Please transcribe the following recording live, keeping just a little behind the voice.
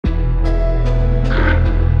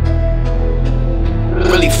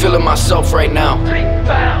killing myself right now.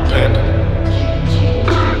 Panda.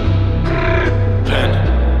 Panda.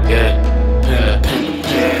 Yeah. Panda.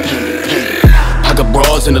 I got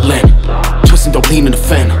bras in Atlanta, twisting dope lean in the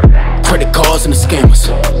phantom. Credit cards and the scammers,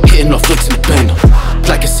 hitting off flicks in the bando.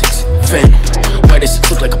 Black as 6, phantom. White as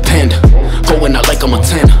 6, look like a panda. Going out like a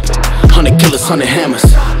Montana. 100 killers, 100 hammers.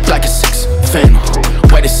 Black as 6, phantom.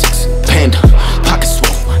 White as 6, panda. Pockets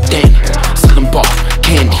swole, Danny. Selling bar,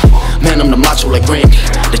 candy. Man, I'm the macho like Randy.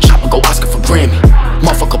 The chopper go Oscar for Grammy.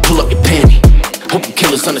 Motherfucker, pull up your panty. Hope you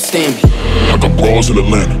killers understand me. I got bras in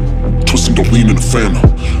Atlanta, twisting dope lean in the phantom.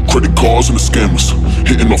 Credit cards and the scammers,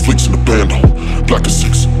 hitting off flicks in the bando. Black as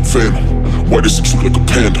 6, phantom. White as 6, look like a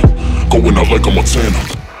panda. Going out like a Montana.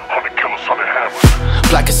 100 killers, 100 hammers.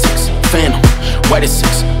 Black as 6, phantom. White as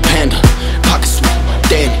 6, panda. Pockets swole,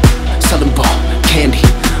 Danny. Selling bar, candy.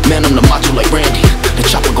 Man, I'm the macho like Randy. The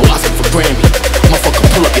chopper go Oscar for Grammy. Motherfucker,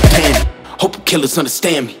 pull up your panty. Hope you killers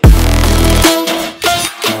understand me.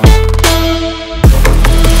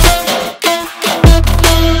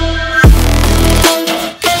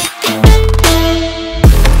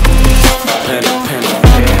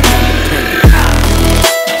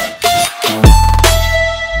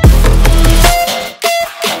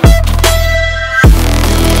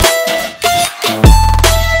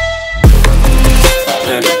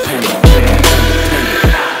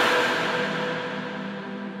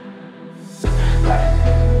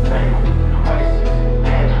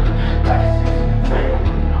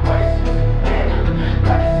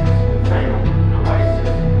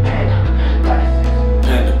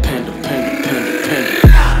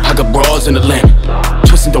 In Atlanta,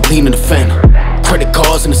 twisting dope lean in the phantom. Credit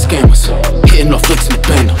cards and the scammers, hitting off flicks in the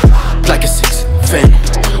bando. Black as 6, phantom.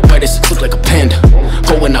 White as 6, look like a panda.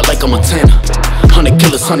 Going out like a Montana. 100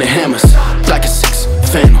 killers, 100 hammers. Black as 6,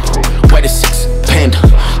 phantom. White as 6, panda.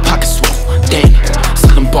 Pockets swole, Danny.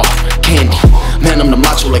 Selling bar, candy. Man, I'm the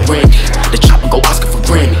macho like Randy. The chopper go Oscar for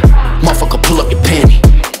Grammy. Motherfucker, pull up your panty.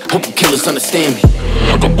 Hope you killers understand me.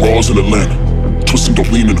 I got bras in Atlanta, twisting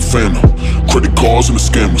dope lean in the phantom. Credit cards and the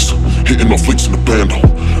scammers, hitting off flicks in the bando.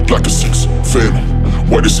 Black as 6, phantom.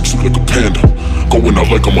 White as 6, look like a panda. Going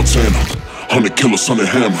out like a Montana. 100 killers,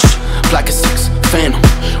 100 hammers. Black as 6, phantom.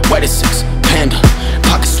 White as 6, panda.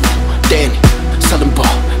 Pockets swole, Danny. Selling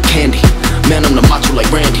bar, candy. Man, I'm the macho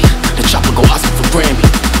like Randy. The chopper go Oscar for Grammy.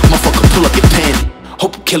 Motherfucker, pull up your panty.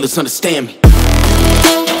 Hope you killers understand me.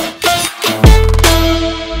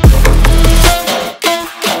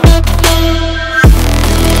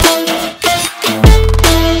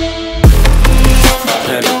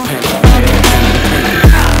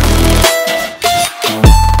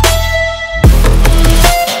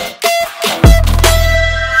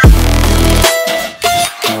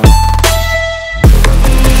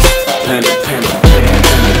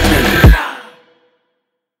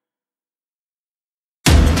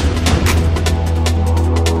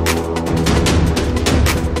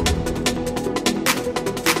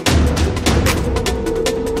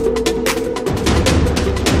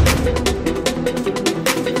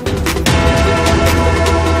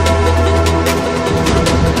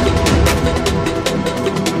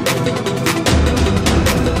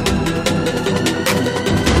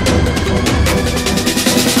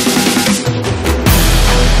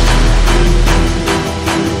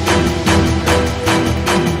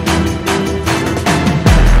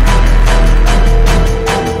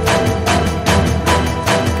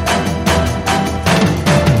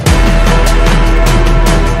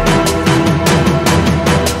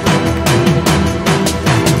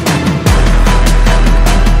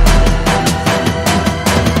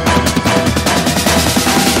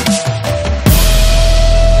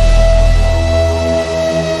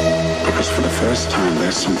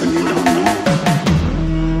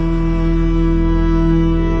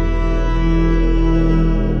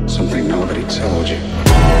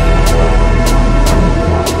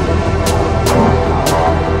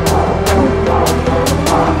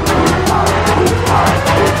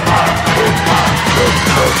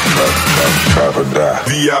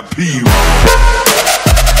 VIP.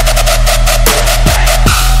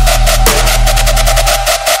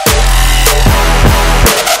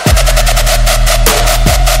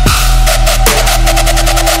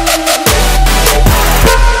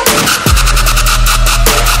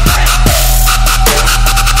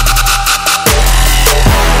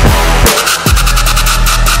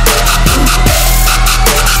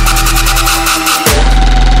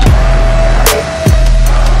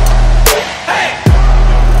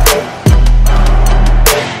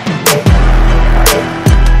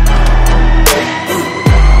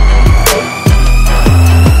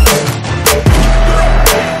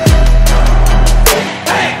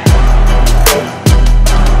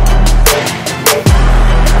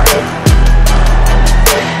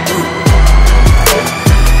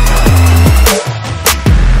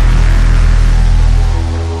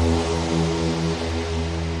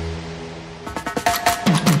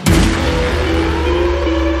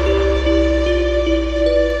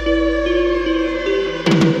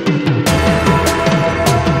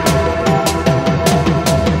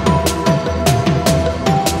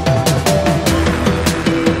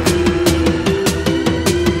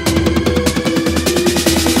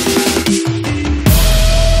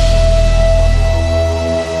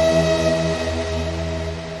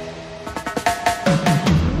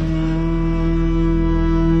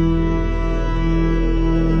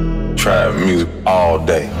 trap music all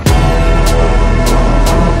day.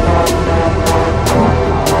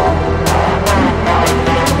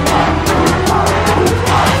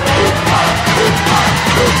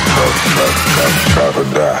 Trap or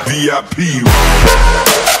die. VIP.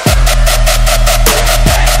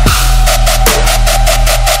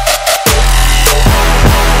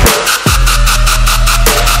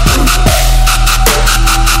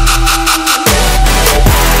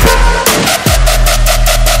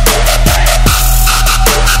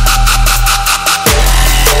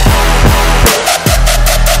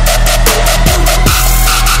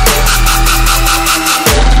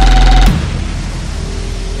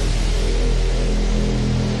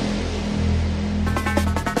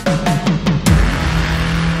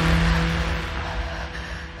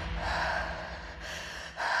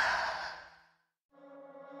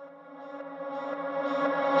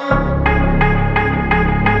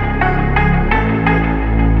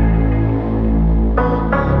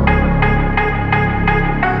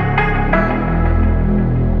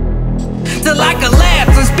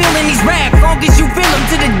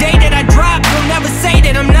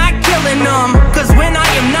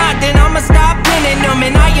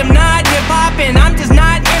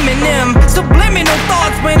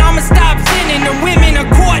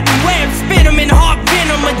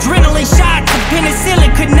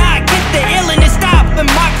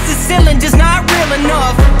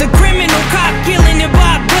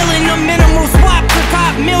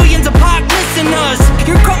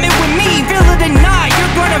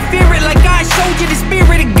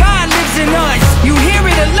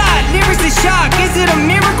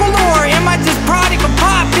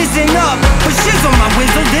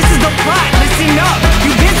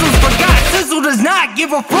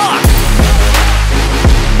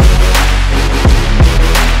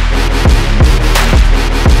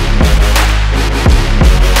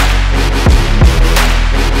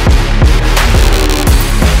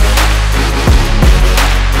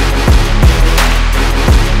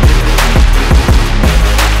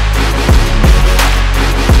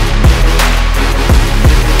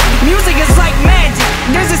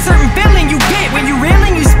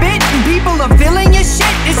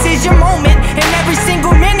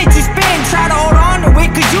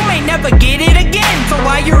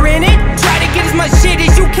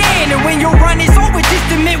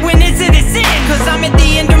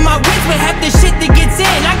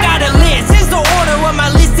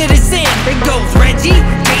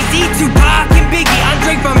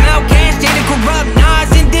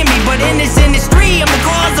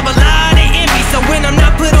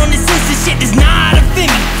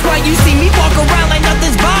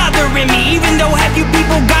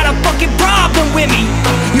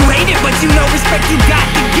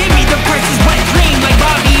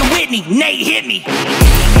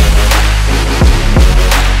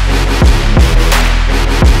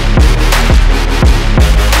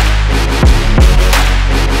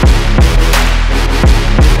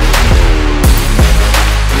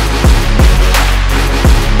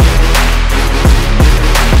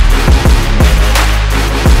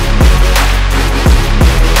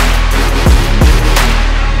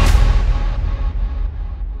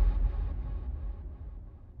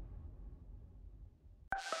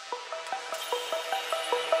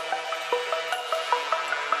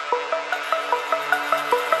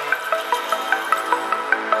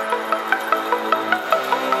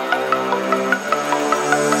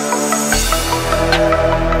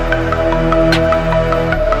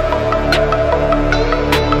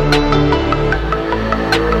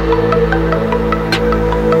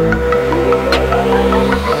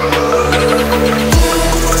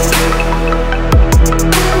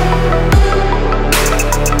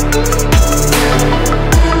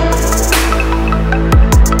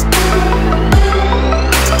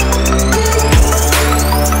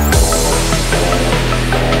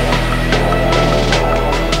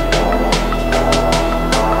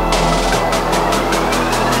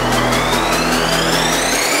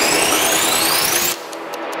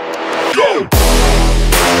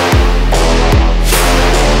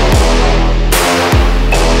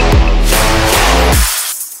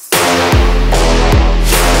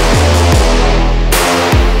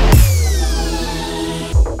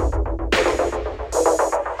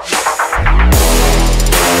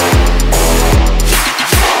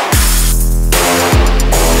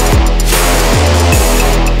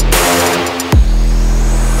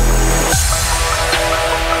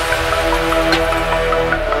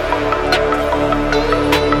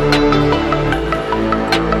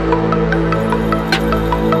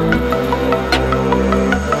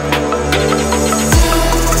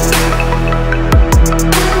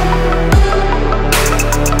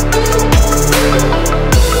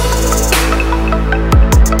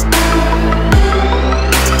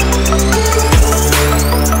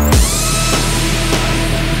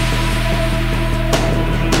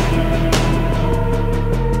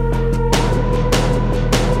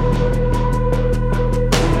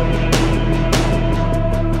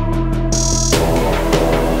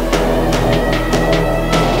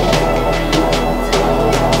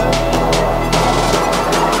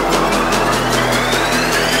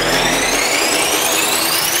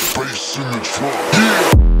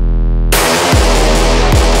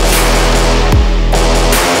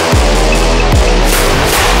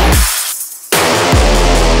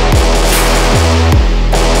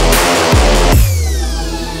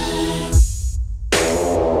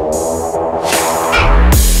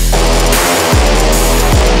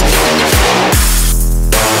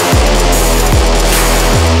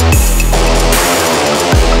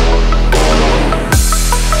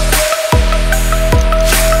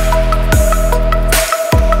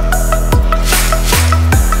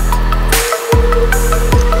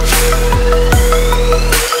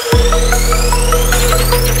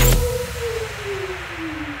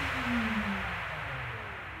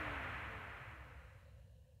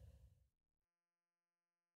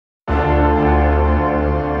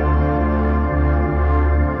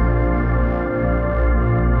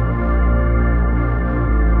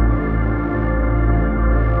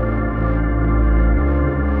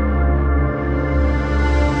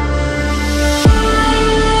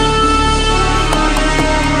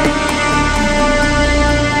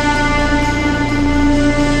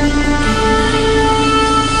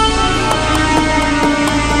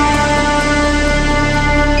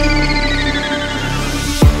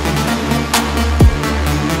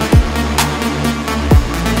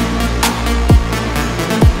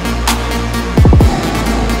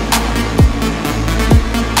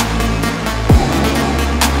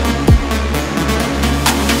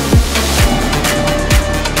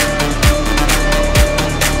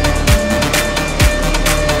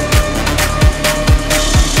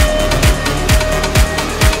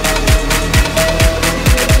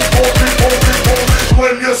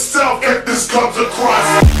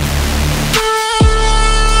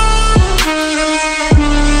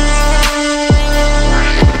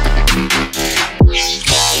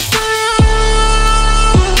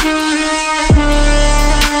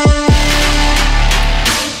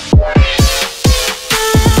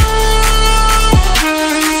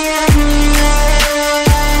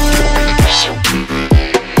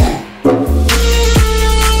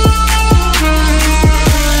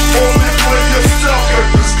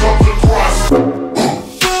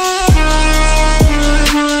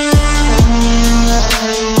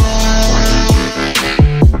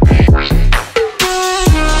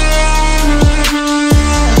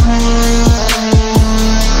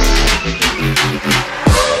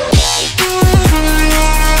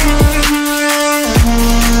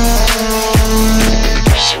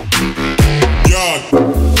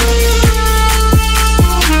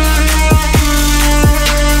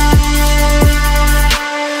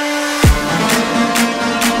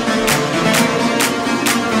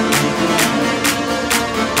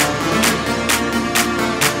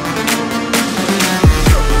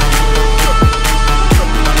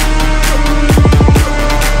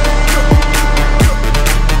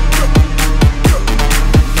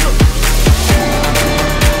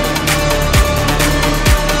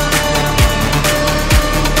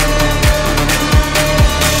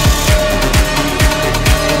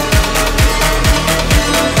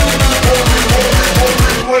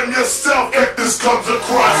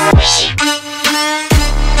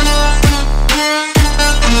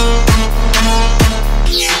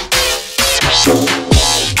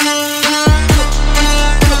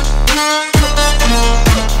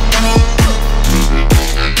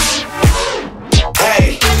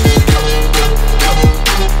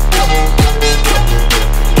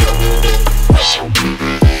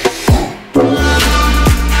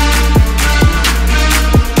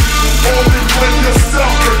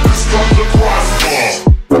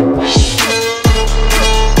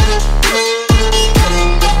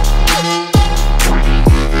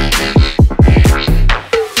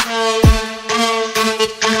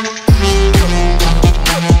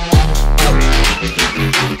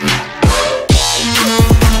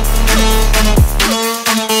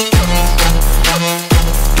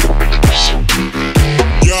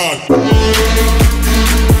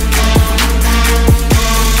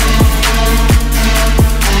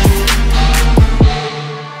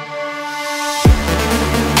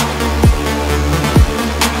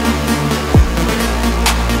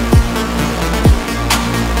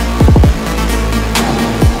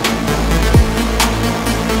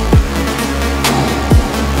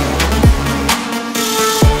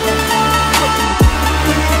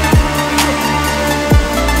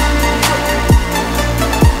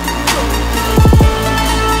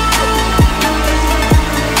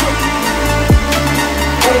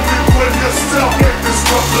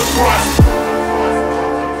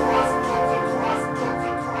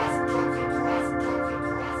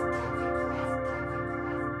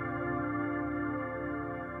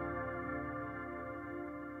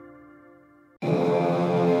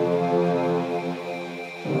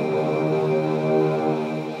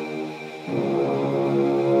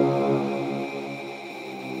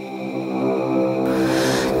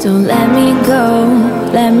 Don't let me go,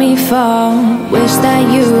 let me fall. Wish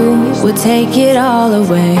that you would take it all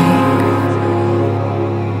away.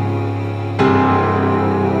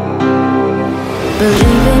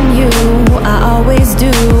 Believe in you, I always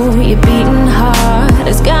do. Your beating heart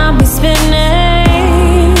has got me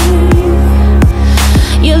spinning.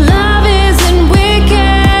 Your love isn't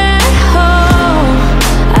wicked, oh,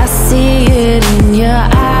 I see it in your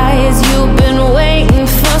eyes. You've been waiting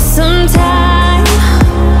for some time.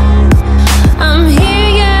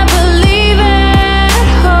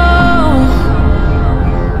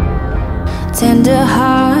 Tender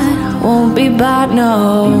heart won't be bought,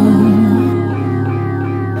 no.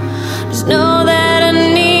 Just know that I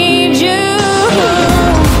need you.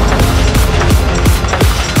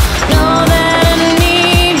 Know that I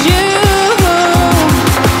need you.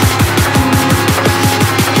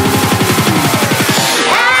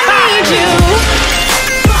 I need you.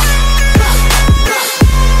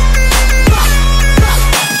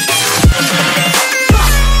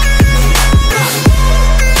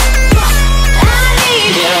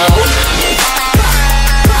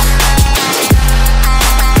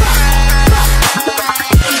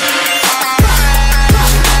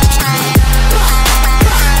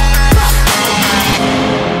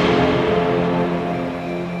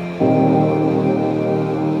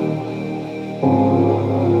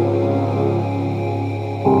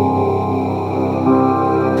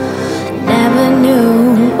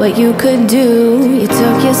 What you could do, you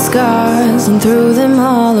took your scars and threw them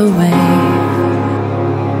all away.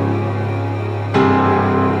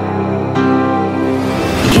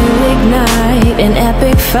 You ignite an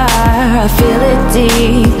epic fire, I feel it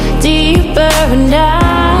deep, deeper, and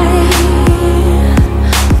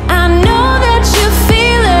I know that you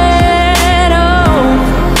feel it,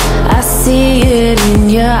 oh, I see it in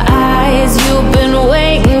your eyes. You've been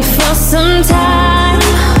waiting for some time.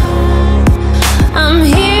 I'm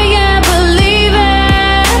here.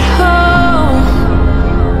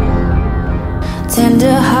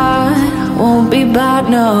 Tender heart won't be bought,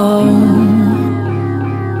 no.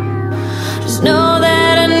 Just know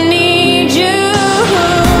that I need you.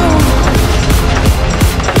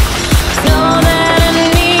 Know that I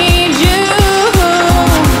need you.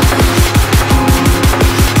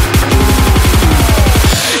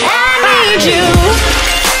 I need you.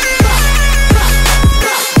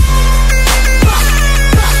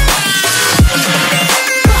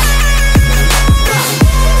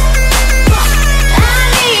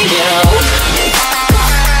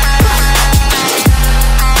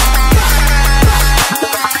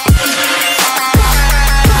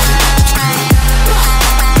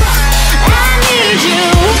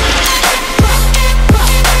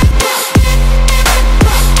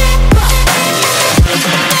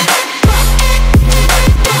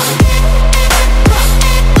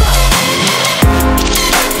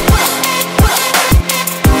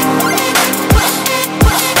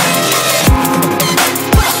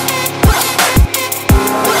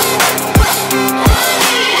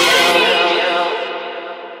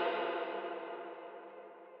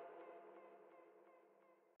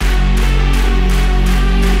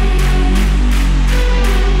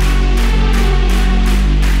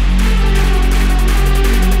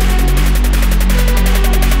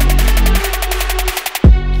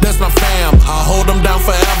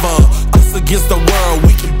 Against the world,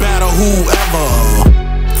 we can battle whoever.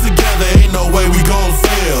 Together ain't no way we gon'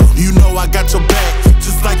 fail. You know I got your back,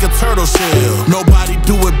 just like a turtle shell. Nobody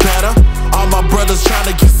do it better. All my brothers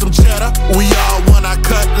tryna get some cheddar. We all want I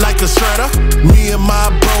cut like a shredder. Me and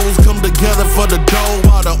my bros come together for the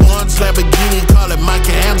dough. All the orange Lamborghini, call it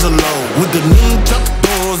Michelangelo. With the ninja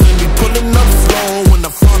doors and be pulling up slow. When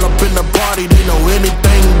I fall up in the party, they know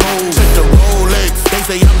anything goes. Check the Rolex, they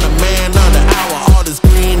say I'm the man of the hour. All this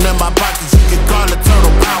green in my pockets, you can call it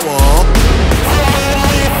turtle power.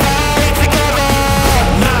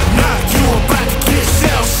 Knock, knock, you about to get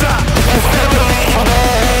shell shot.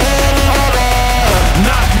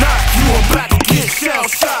 Knock, knock, you about to get shell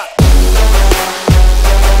shot.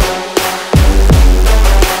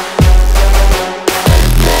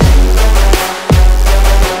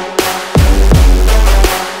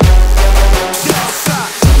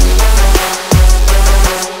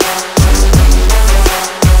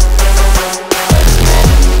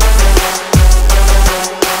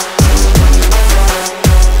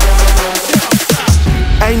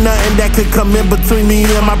 that could come in between me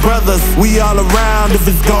and my brothers. We all around if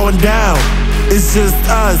it's going down. It's just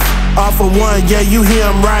us, all for one, yeah, you hear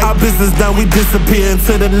him right. Our business done, we disappear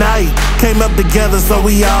into the night. Came up together, so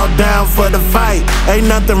we all down for the fight. Ain't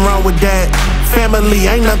nothing wrong with that. Family,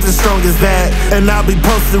 ain't nothing strong as that. And I'll be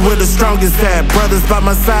posted with the strongest at. Brothers by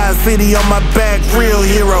my side, city on my back, real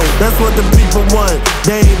hero. That's what the people want.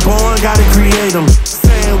 They ain't born, gotta create them.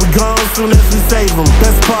 Saying we gone soon as we save them.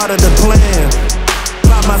 That's part of the plan.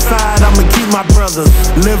 By my side, I'ma keep my brothers.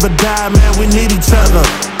 Live or die, man, we need each other.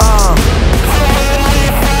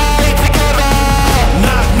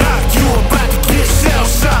 Knock, knock, you about to get shell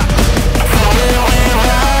shot.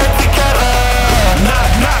 Knock,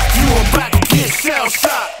 knock, you about to get shell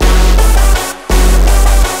shot.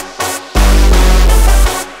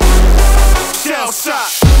 Shell shot.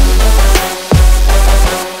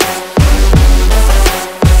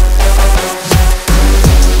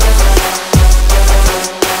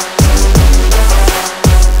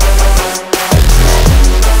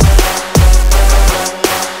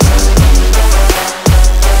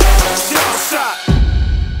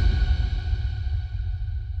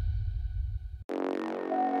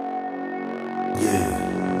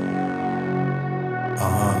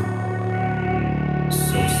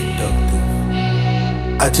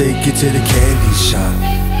 I take you to the candy shop.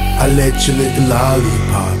 I let you lick the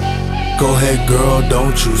lollipop. Go ahead, girl,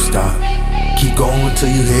 don't you stop. Keep going till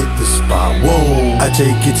you hit the spot. Whoa. I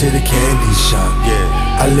take you to the candy shop.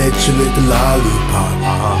 Yeah. I let you lick the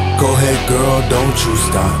lollipop. Go ahead, girl, don't you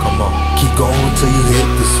stop. Come on. Keep going till you hit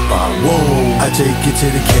the spot. Whoa. I take you to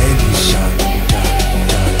the candy shop.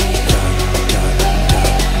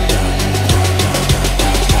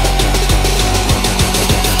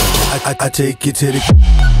 I take you to the.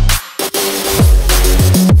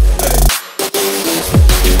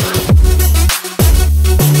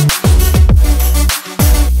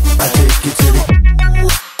 I take you to the.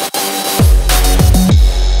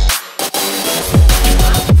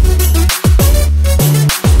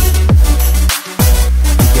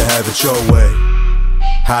 You can have it your way.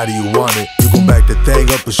 How do you want it? You gon' back the thing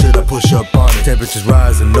up or should I push up on it? Temperatures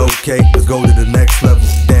rising, okay, let's go to the next level.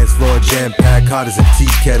 Dance floor jam-packed, hot as a tea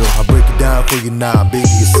kettle. I break it down for you now, baby,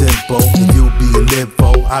 it's simple. If you be an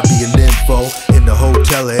info, I be an info. In the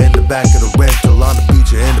hotel or in the back of the rental, on the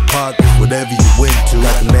beach or in the park, whatever you went to.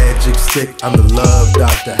 Got the magic stick, I'm the love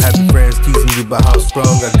doctor. Happy friends teasing you about how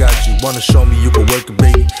strong I got you. Wanna show me you can work it,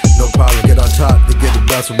 baby? No problem, get on top, they get it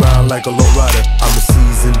bounce around like a low rider. I'm a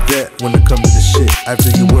seasoned vet when it comes to the shit.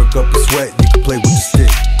 After you work up a sweat, you can play with the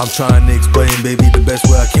stick. I'm trying to explain, baby, the best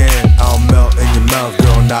way I can. I'll melt in your mouth,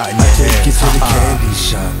 girl, not in your hand. I take you to the candy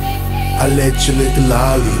shop. I let you lick the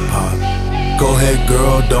lollipop. Go ahead,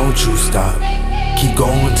 girl, don't you stop. Keep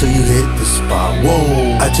going till you hit the spot.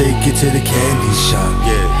 Whoa. I take you to the candy shop.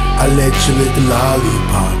 Yeah. I let you lick the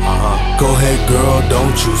lollipop. Go ahead, girl,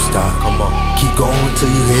 don't you stop. Come on. Keep going till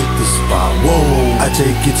you hit the spot. Whoa. I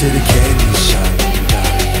take you to the candy shop.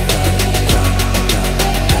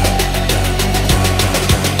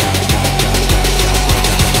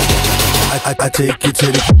 I take you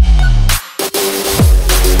to the.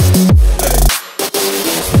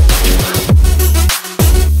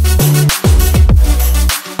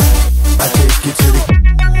 I take you to the.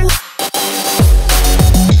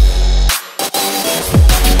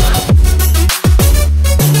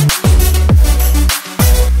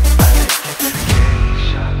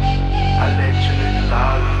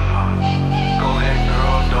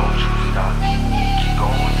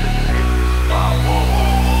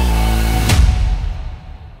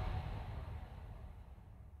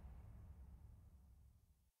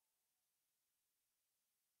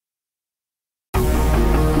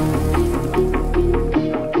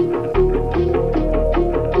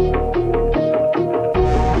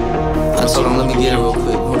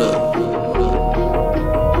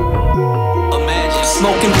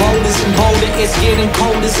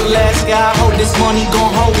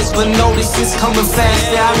 Coming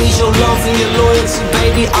fast, yeah, I need your love and your loyalty,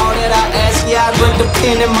 baby. All that I ask, yeah, I grip the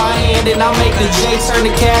pen in my hand and I make the J turn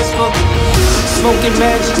to Casper. Smoking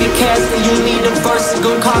magic and casting, you need a verse, it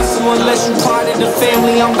gon' cost you unless you part of the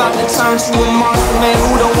family. I'm about to turn to a monster, man,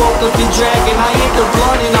 who done woke up the dragon. I hit the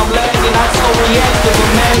blunt and I'm lagging, I so reactive.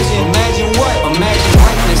 Imagine what? Imagine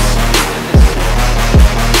greatness.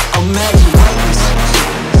 Imagine greatness.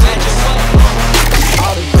 Imagine what?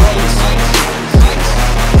 All the greatest.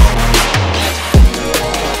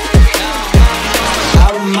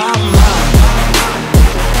 My mind.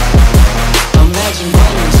 Imagine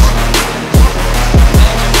greatness.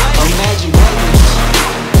 Imagine greatness.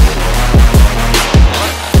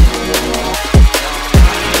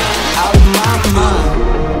 Out of my mind.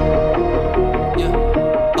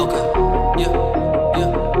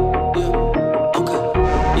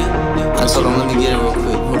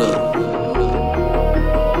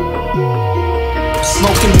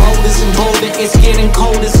 Smoking boulders and boulder, it's getting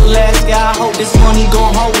cold as Alaska. I hope this money gon'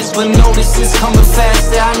 hold us, but notice it's coming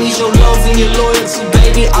faster. I need your love and your loyalty,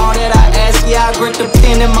 baby, all that I ask. Yeah, I grip the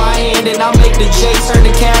pen in my hand and I make the J turn to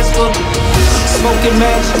Casper. Smoking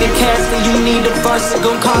magic and casting, you need a verse that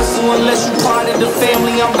gon' cost you. Unless you part of the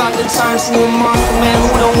family, I'm about to turn to a monster. Man,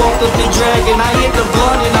 who done woke up the dragon? I hit the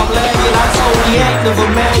blunt and I'm lagging, I totally active.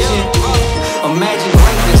 Imagine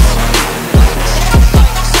greatness.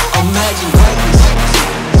 Imagine greatness.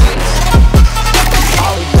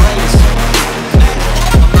 All the greatness.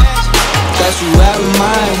 Got you out of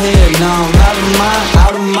my head, now I'm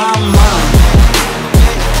out of my mind.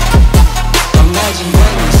 Imagine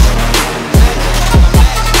greatness.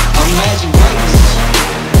 Imagine greatness.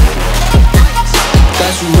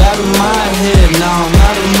 Got you out of my head, now I'm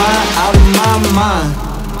out of my mind.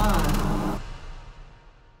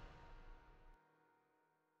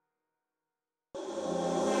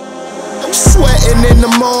 Sweating in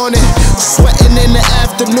the morning, sweating in the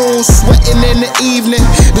afternoon, sweating in the evening.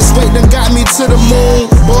 This weight done got me to the moon.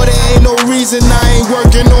 Boy, there ain't no reason I ain't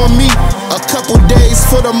working on me. A couple days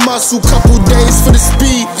for the muscle, couple days for the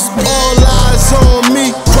speed. All eyes on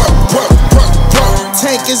me. Work, work, work, work.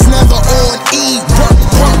 Tank is never on E. Work,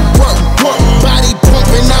 work, work, work. Body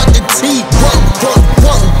pumping out the teeth. Work, work,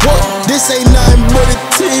 work, work. This ain't nothing but a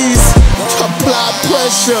tease. Apply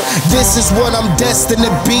pressure, this is what I'm destined to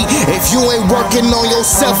be. If you ain't working on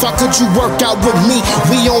yourself, how could you work out with me?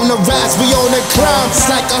 We on the rise, we on the climb, it's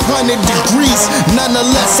like 100 degrees.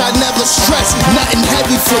 Nonetheless, I never stress, nothing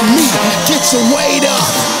heavy for me. Get your weight up.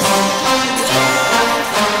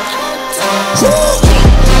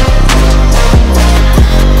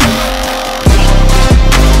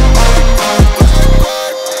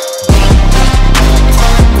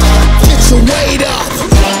 Get your weight up.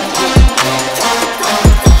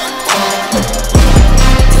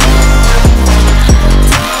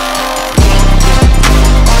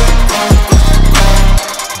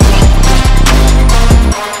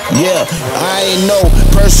 Yeah, I ain't no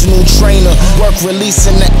personal trainer. Work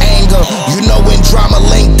releasing the anger. You know when drama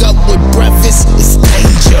link up with BREVIS, it's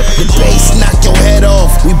danger. The bass knock your head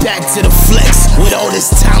off. We back to the flex. With all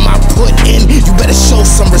this time I put in, you better show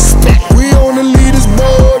some respect. We on the leaders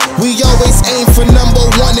board. We always aim for number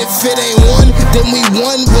one. If it ain't one, then we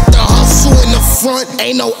won with the hustle in the front.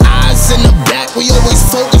 Ain't no eyes in the back. We always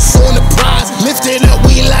focus on the prize. Lift it up,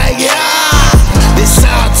 we like, yeah. This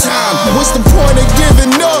our time, what's the point of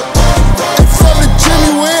giving up? And from the gym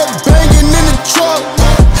you hear banging in the truck.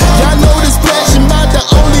 Y'all know this passion about the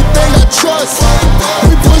only thing I trust.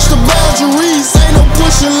 We push the boundaries, ain't no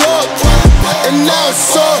pushing luck. And now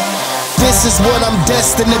it's up. This is what I'm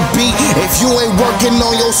destined to be. If you ain't working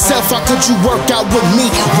on yourself, how could you work out with me?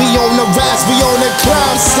 We on the rise, we on the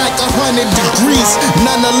climb, it's like 100 degrees.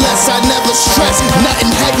 Nonetheless, I never stress,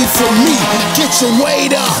 nothing heavy for me. Get your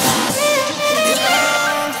weight up.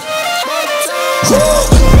 Get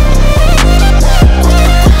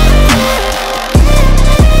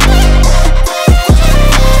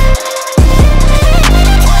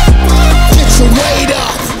your weight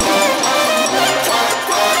up.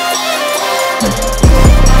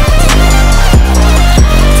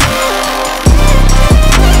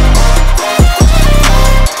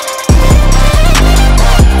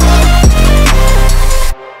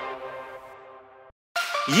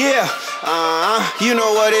 Yeah, you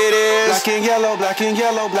know what it is. Black and yellow, black and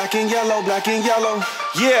yellow, black and yellow, black and yellow.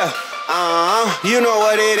 Yeah, you know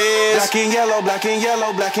what it is. Black and yellow, black and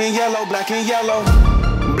yellow, black and yellow, black and yellow.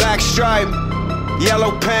 Black stripe,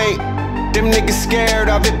 yellow paint. Them niggas scared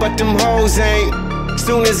of it, but them hoes ain't.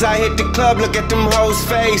 Soon as I hit the club, look at them hoes'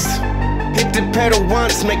 face. Hit the pedal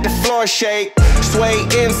once, make the floor shake. Sway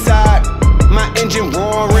inside, my engine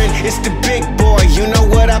roaring. It's the big boy, you know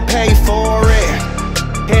what I pay for it.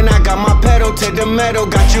 And I got my pedal to the metal.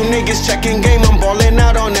 Got you niggas checking game, I'm ballin'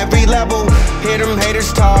 out on every level. Hear them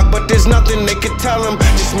haters talk, but there's nothing they could tell them.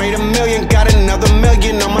 Just made $1 million, got another $1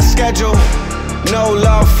 million on my schedule. No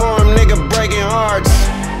love for him, nigga breaking hearts.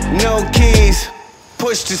 No keys,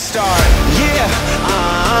 push to start. Yeah,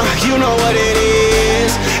 you know what it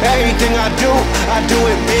is. Everything I do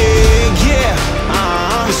it big. Yeah,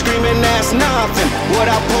 screaming that's nothing. What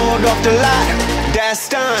I pulled off the lot, that's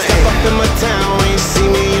done. Step up in my town, when you see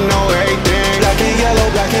me, you know everything. Black and yellow,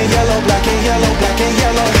 black and yellow, black and yellow, black and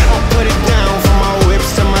yellow. I put it down from my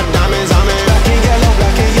whips to my diamonds. I'm in black and yellow,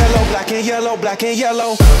 black and yellow, black and yellow, black and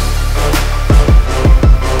yellow.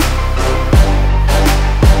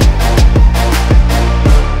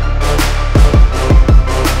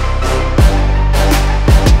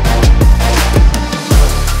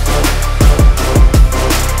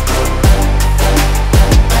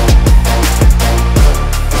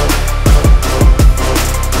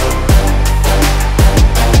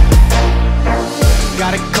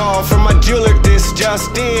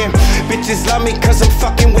 trust in. Bitches love me cause I'm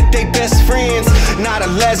fucking with they best friends. Not a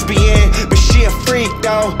lesbian, but she a freak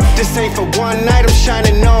though. This ain't for one night, I'm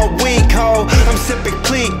shining all week, ho. I'm sipping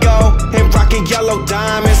Clico and rocking yellow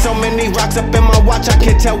diamonds. So many rocks up in my watch, I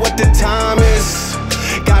can't tell what the time is.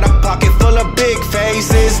 Got a pocket full of big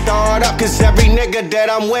faces. Start up cause every nigga that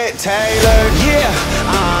I'm with tailored. Yeah,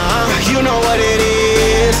 you know what it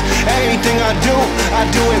is. Everything I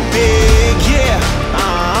do it big. Yeah,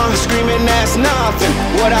 screaming that's nothing.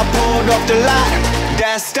 What I pulled off the lot,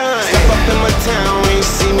 that's done. Step up in my town, ain't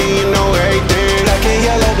see me, you know everything. Black and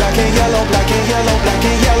yellow, black and yellow, black and yellow, black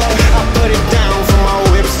and yellow. I put it down from my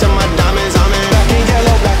whips to my diamonds. I'm in black and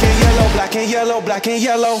yellow, black and yellow, black and yellow, black and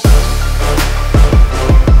yellow.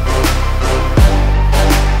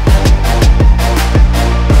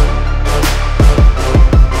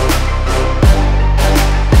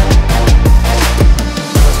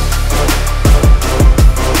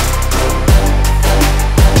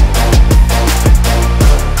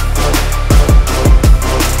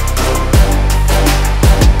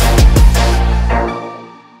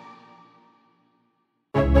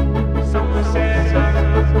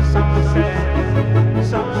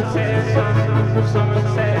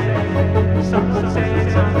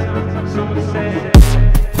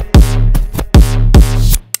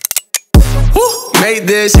 Made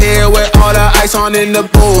this here with all the ice on in the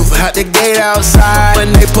booth. Had the gate outside,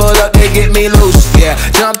 when they pull up they get me loose. Yeah,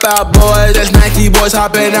 jump out boys, that's Nike boys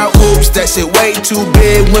hopping out hoops. That shit way too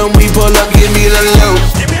big, when we pull up give me the loot.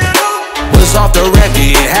 Was off the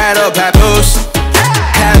record, had a papoose.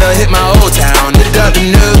 Had to hit my old town, the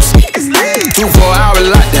W news. 2 4-hour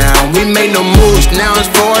lockdown, we made no moves. Now it's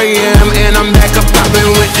 4 AM and I'm back up popping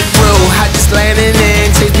with the crew. I just landed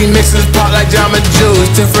in, take me mixes pop like Jamba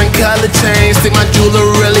Juice. Different color chains, think my jeweler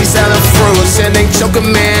really selling fruits. And they choke a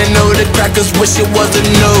man, know the crackers wish it was the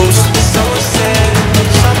news. So sad,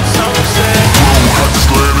 so sad. I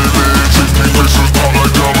just landed in, take me mixes pop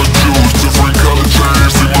like Jamba Juice. Different color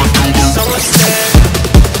chains, think my jeweler. So sad.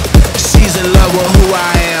 She's in love with who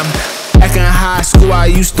I am. Back in high school, I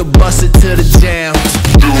used to bust it to the jam.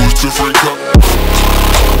 Juice, different color.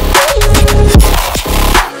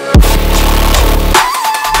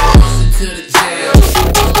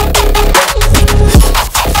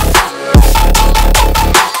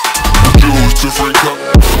 Different cup.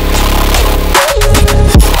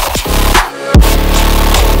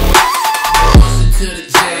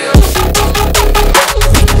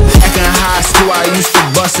 Back in high school, I used to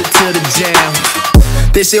bust it to the jam.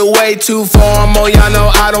 This shit way too formal, y'all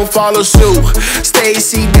know I don't follow suit.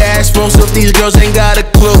 Stacy Dash, most of these girls ain't got a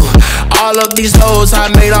clue. All of these hoes I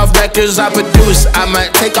made off records I produce. I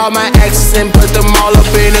might take all my exes and put them all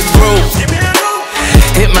up in a group.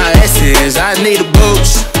 Hit my S's, I need a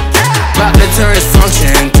boost. About to turn his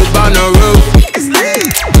function to Bonnaroo.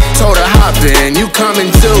 Told her hop in, you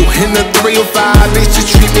coming too. In the 305, bitch,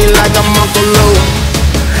 just treat me like I'm Uncle Lou.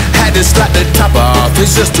 Had to slap the top off,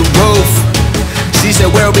 it's just the roof. She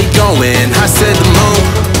said, where we going? I said the moon.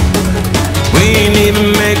 We ain't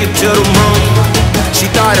even make it to the moon. She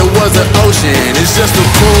thought it was an ocean, it's just a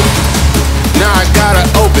pool. Now I gotta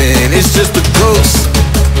open, it's just a goose.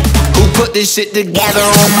 Who put this shit together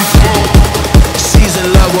on my phone? She's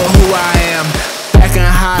in love with who I am. Back in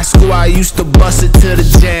high school, I used to bust it to the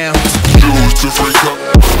jam. Juice, different cup.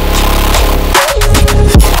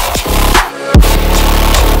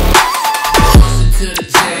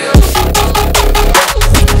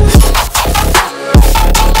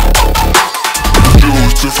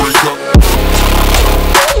 Different cup.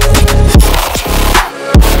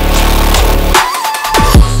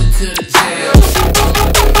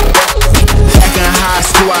 Back in high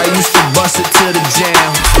school, I used to bust it to the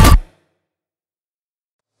jam.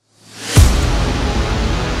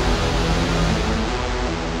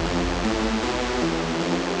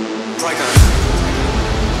 Prokyon.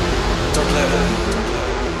 Dark level.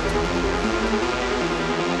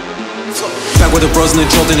 Back with the bros and the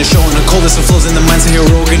jolt in the show and the coldest of flows in the minds of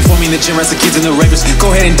heroic, informing the gym rats, the kids and the ravers.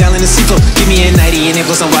 Go ahead and dial in the Sicko. Give me a 90 and A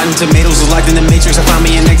plus some rotten tomatoes. Was locked in the matrix. I found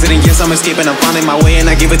me an exit and yes, I'm escaping. I'm finding my way and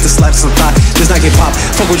I give it the slaps of thought. Does not get pop.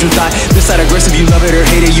 Fuck what you thought. This side aggressive, you love it or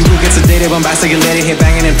hate it. You will get sedated, bombastic and let it hit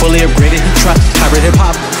banging and fully upgraded. Try hybrid hip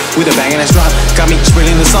hop with a bang and a drop. Got me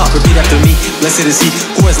sprinkling the salt. Repeat after me. Blessed is he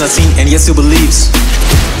who has not seen and yet still believes.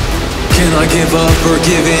 Can I give up or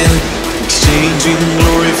give in? Exchanging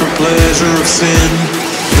glory for pleasure of sin.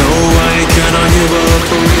 No, I cannot give up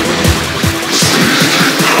or give in.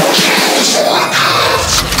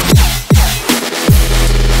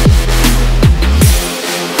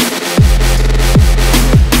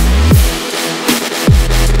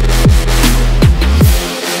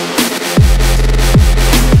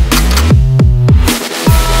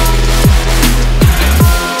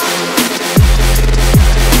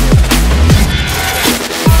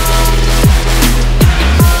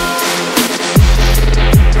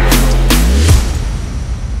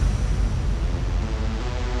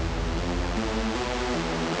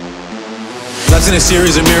 in a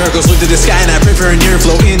series of miracles. Looked at the sky and I pray for a near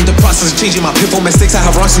flow. In the process of changing my pitfall mistakes, I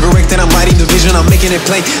have wrongs to correct, and I'm lighting the vision, I'm making it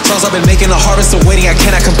plain. Songs I've been making, a harvest of waiting, I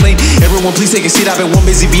cannot complain. Everyone please take a seat, I've been one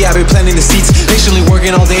busy bee, I've been planting the seeds. Patiently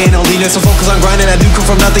working all day and no leanness, so focus on grinding. I do come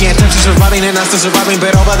from nothing, and attempts to surviving and not still surviving.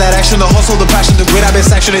 But all by that action, the hustle, the passion, the grit, I've been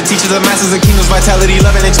sanctioned. It teaches the masses the kingdom's vitality,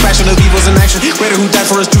 love and expansion of evils in action. Greater who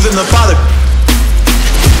died for us, truth than the Father.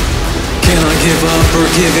 Cannot give up or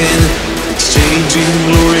give in, exchanging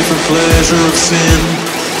glory for pleasure of sin.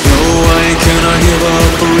 No, I cannot give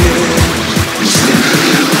up or give in.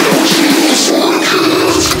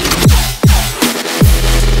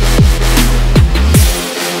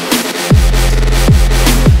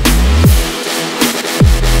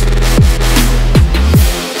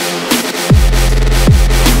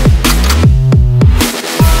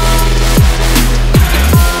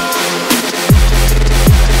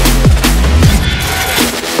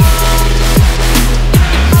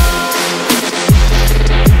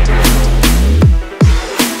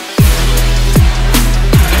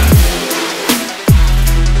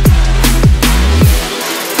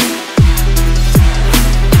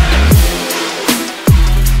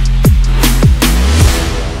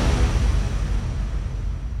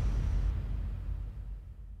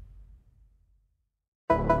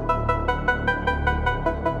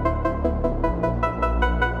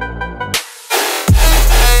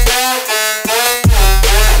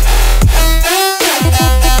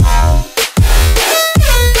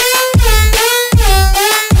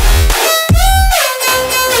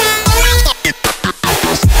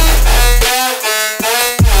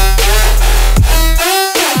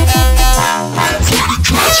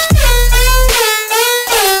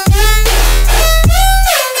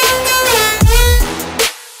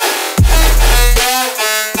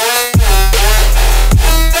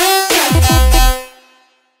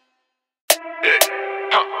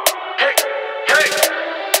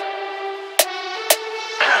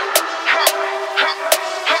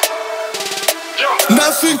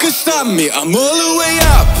 Nothing can stop me, I'm all the way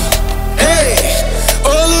up. Hey,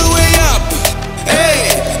 all the way up.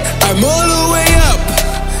 Hey, I'm all the way up.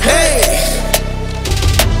 Hey,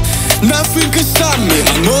 nothing can stop me,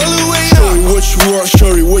 I'm all the way up. Show you what you want,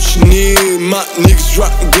 show you what you need. My niggas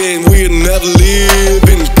rock the game, we ain't never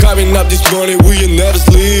leaving. Coming up this morning, we ain't never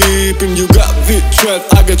sleeping. You got big trap,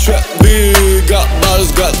 I got trap big. Got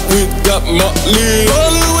bottles, got weed, got Motley.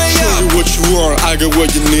 All the way up. Show you what you want, I got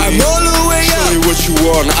what you need. I'm all the way up. Show you what you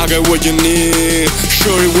want, I got what you need.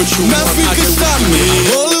 Show you what you want, nothing can stop me.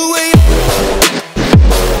 All the way up.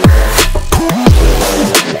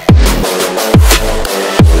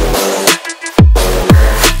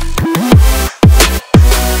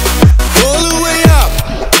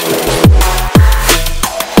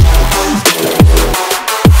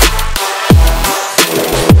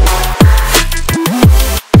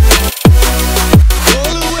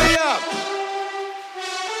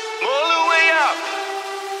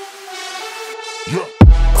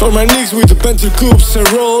 For my niggas with the Bentley coupes and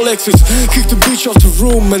Rolexes, kick the bitch off the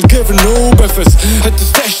room and give her no breakfast. Had to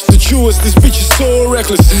stash the jewels, this bitch is so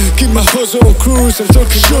reckless. Keep my hustle on cruise, I'm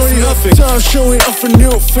talking showing off it. Time showing off for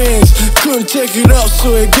new fans. Couldn't take it out,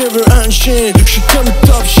 so I gave her unchained. She come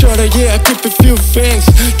top shotter, yeah, I keep a few fangs.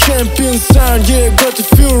 Champion sound, yeah, got a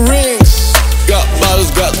few rings. Got bottles,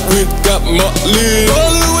 got weed, got Motley. All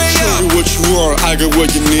the way up. Show you what you want, I got what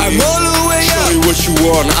you need. I'm all the way up. Show you what you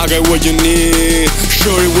want, I got what you need.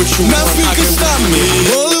 Show you what you want, nothing can stop me.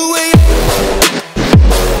 All the way up.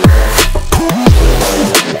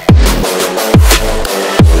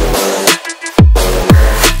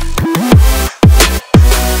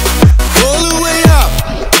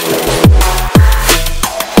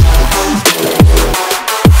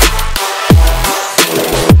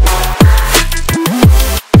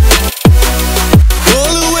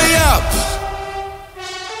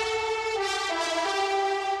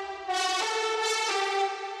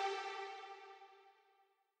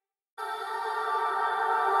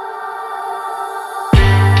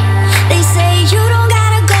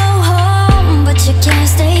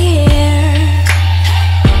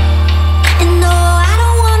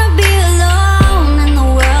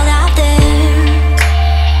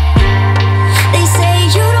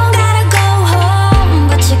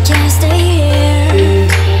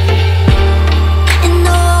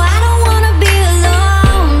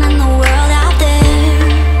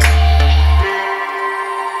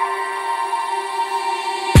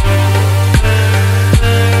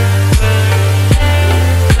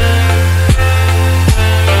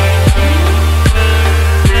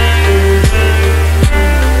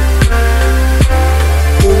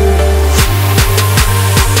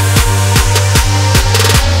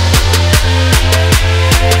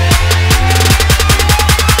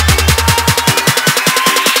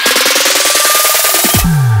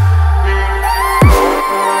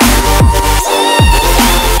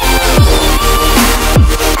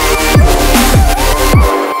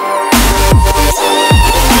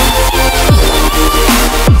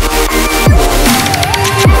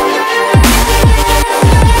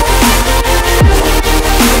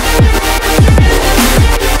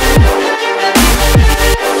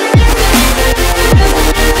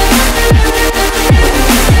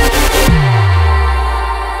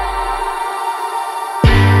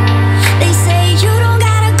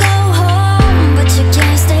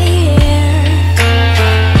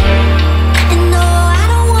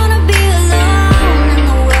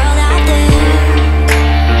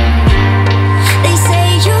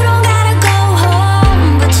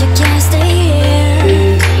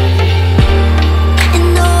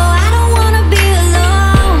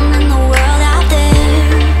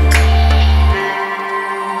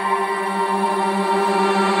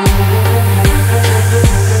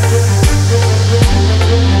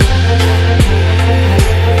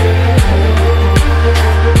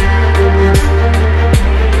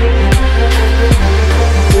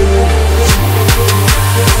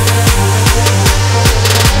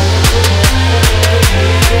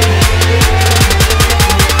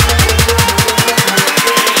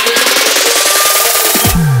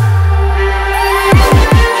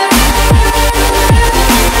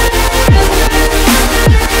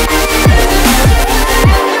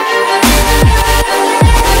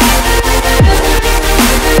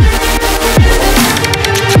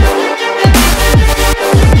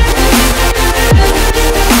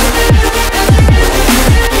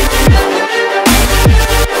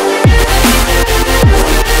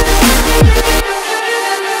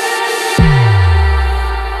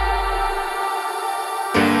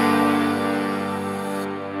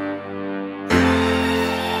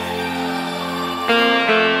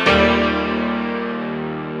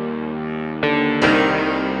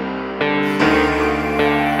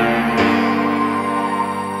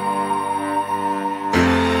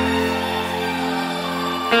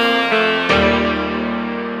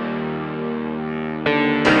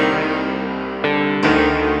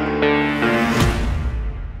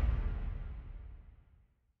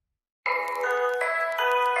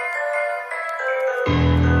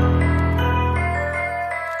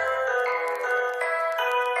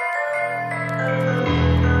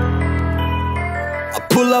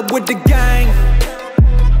 pull up with the gang.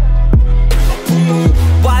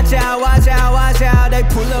 Watch out, watch out, watch out, they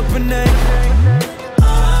pull up and they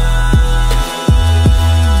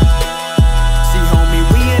see, homie,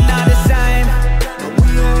 we ain't not the same.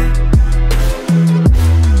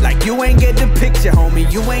 Like you ain't get the picture, homie,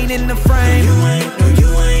 you ain't in the frame. No, you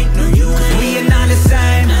ain't, we ain't not the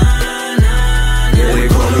same. Yeah, they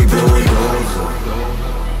call me bulldozer,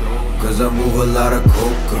 cause I move a lot of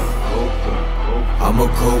coca. I'm a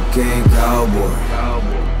cocaine cowboy,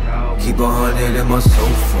 keep 100 in my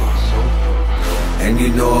sofa. And you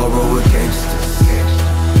know I roll with gangsters,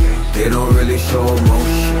 they don't really show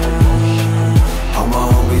emotion. All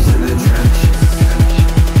my homies in the trenches,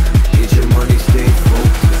 get your money, stay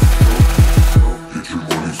focused. Get your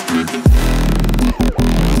money, stay focused.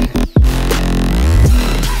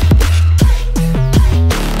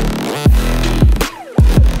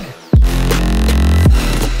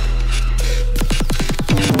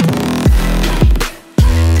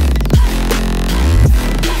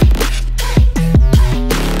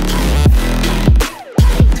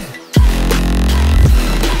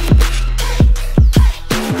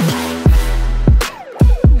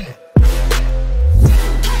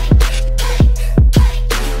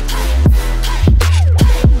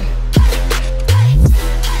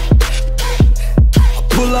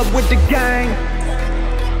 With the gang,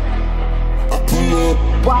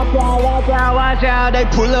 watch out, watch out, watch out, they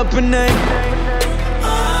pull up and they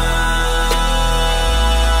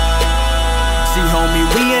see, homie,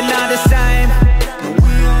 we ain't not the same.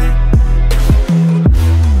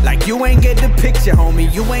 Like you ain't get the picture, homie,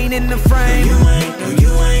 you ain't in the frame. No,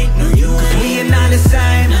 you ain't, we ain't not the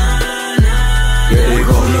same. Yeah, they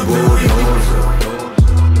call me bulldozer,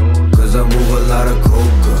 cause I move a lot of coca.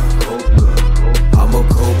 I'm a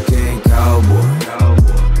cocaine cowboy,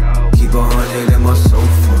 keep 100 in my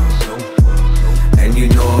sofa. And you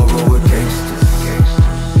know I roll with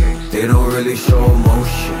gangsters, they don't really show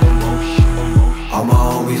emotion. All my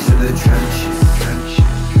homies in the trenches,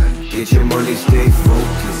 get your money, stay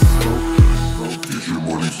focused. Get your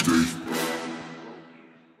money, stay focused.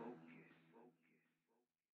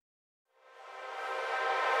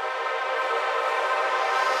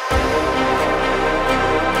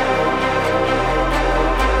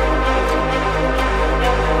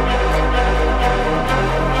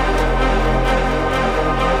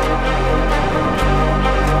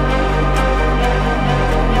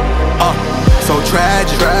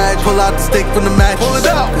 Tragic. Pull out the stick from the mattress.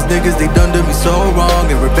 Cause niggas, they done to me so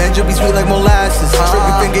wrong. And revenge will be sweet like molasses.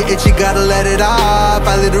 Trigger finger itchy, gotta let it off.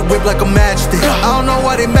 I let it rip like a matchstick. I don't know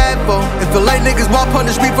what they mad for. It feel like niggas want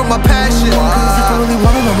punish me for my passion. Cause if I really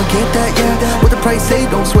want it, I'ma get that, yeah. What the price say,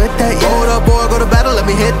 don't sweat that, yeah. Hold up, boy, go to battle, let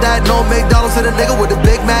me hit that. No McDonald's to the nigga with a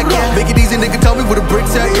Big Mac, yeah. Make it easy, nigga, tell me where the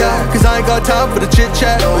bricks at, yeah. Cause I ain't got time for the chit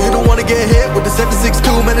chat. You don't wanna get hit with the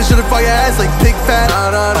 7.62, man, it should've fire your ass like pig fat.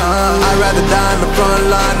 I'd rather die in the front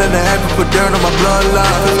line than to ever put dirt on my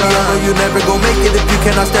bloodline. Cause me, I know you never gon' make it if you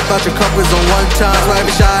cannot step out your comfort zone one time. So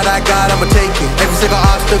every shot I got, I'ma take it. Every single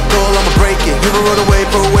obstacle, I'ma break it. You been run away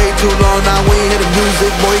for way too long. Now when you hear the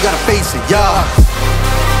music, boy, you gotta face it, yeah.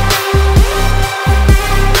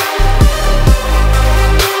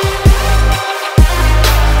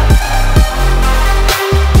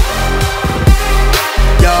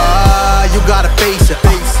 Yeah, you gotta face it.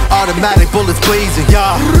 Automatic bullets blazing,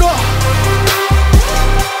 yeah.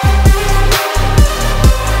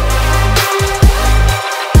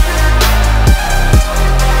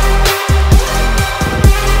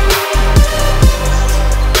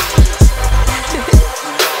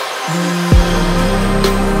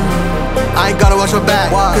 I ain't gotta watch my back.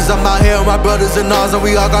 Cause I'm out here with my brothers and ours, and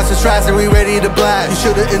we all got some straps and we ready to blast. You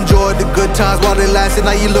should've enjoyed the good times while they lasted.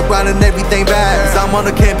 Now you look round and everything bad. Cause I'm on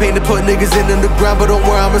a campaign to put niggas in the ground, but don't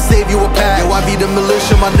worry, I'ma save you a pack. Yo, I be the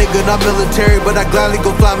militia, my nigga, not military, but I gladly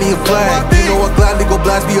go fly me a flag. You know I gladly go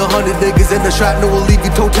blast me 100 niggas, and the shrapnel will leave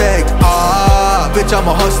you toe tagged. Bitch, I'm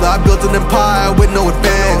a hustler, I built an empire with no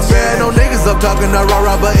advance. Yeah, no niggas up talking that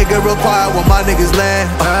rah-rah, but it get real quiet when my niggas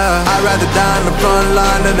land. I'd rather die in the front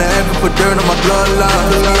line than to ever put dirt on my bloodline.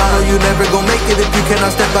 Cause me, I know you never gon' make it if you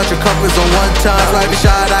cannot step out your comfort zone one time. So every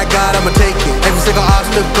shot I got, I'ma take it. Every single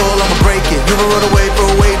obstacle, I'ma break it. You been run away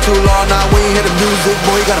for way too long. Now when you hear the music,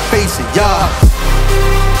 boy, you gotta face it, yeah.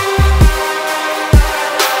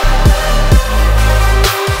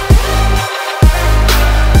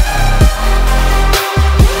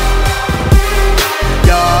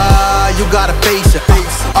 You gotta face it,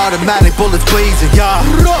 automatic bullets blazing, yeah.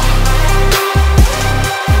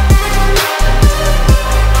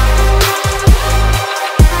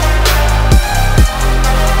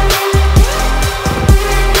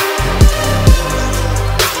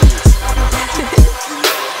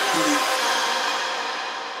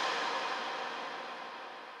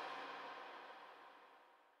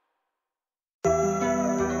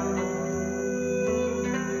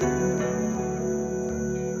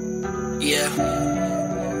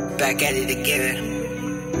 Back at it again.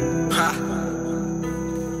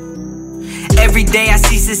 Every day I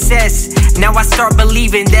see success. Now I start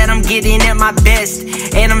believing that I'm getting at my best,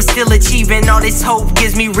 and I'm still achieving. All this hope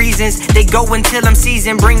gives me reasons. They go until I'm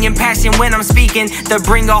seasoned, bringing passion when I'm speaking to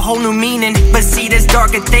bring a whole new meaning. But see, there's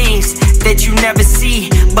darker things that you never see.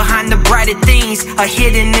 Behind the brighter things, a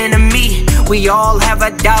hidden enemy. We all have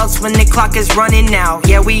our doubts when the clock is running out.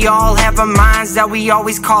 Yeah, we all have our minds that we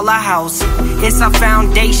always call our house. It's our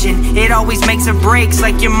foundation, it always makes or breaks.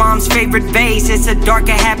 Like your mom's favorite base, it's a dark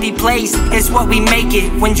and happy place. It's what we make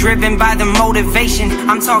it when driven by the motivation.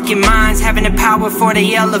 I'm talking minds having the power for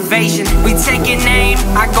the elevation. We taking aim,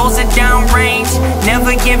 our goals are downrange.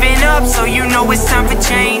 Never giving up, so you know it's time for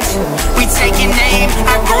change. We taking aim,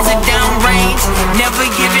 our goals are downrange. Never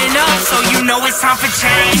giving up, so you know it's time for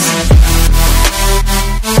change.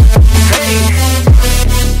 Hey,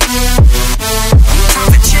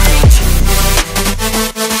 time for change.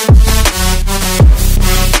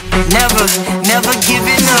 Never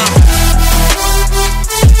giving up.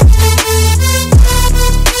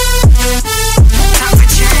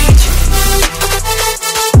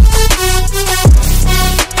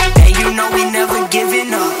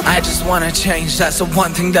 I just wanna change, that's the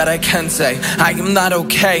one thing that I can say. I am not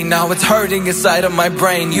okay, now it's hurting inside of my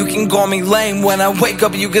brain. You can call me lame, when I wake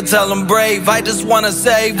up you can tell I'm brave. I just wanna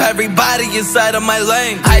save everybody inside of my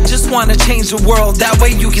lane. I just wanna change the world, that way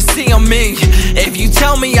you can see on me. If you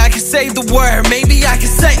tell me I can say the word, maybe I can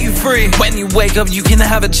set you free. When you wake up you can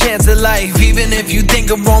have a chance at life. Even if you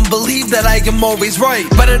think I'm wrong, believe that I am always right.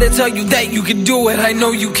 Better to tell you that you can do it, I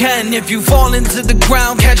know you can. If you fall into the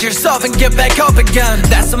ground, catch yourself and get back up again.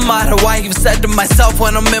 That's the motto I've said to myself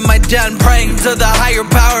when I'm in my den, praying to the higher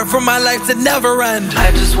power for my life to never end.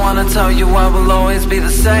 I just wanna tell you I will always be the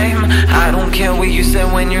same. I don't care what you say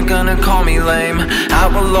when you're gonna call me lame. I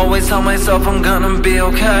will always tell myself I'm gonna be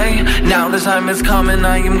okay. Now the time is coming,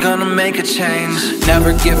 I am gonna make a change.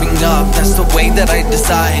 Never giving up, that's the way that I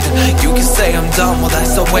decide. You can say I'm done, well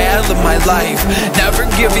that's the way I live my life. Never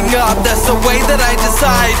giving up, that's the way that I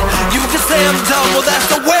decide. You can say I'm done, well that's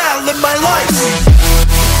the way I live my life.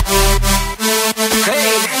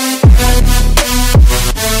 Hey,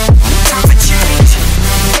 time for change.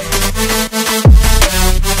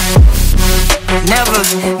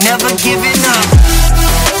 Never giving up.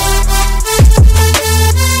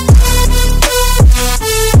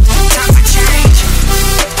 Time for change.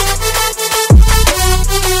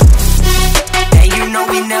 And you know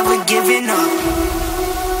we never giving up.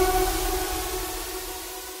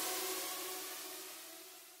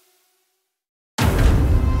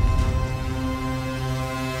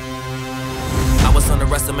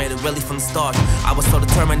 Underestimated really from the start. I was so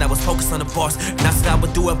determined, I was focused on the bars. And I said I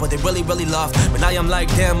would do it, but they really laughed. But now I'm like,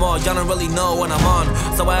 damn, y'all don't really know what I'm on.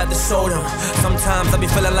 So I had to show them. Sometimes I be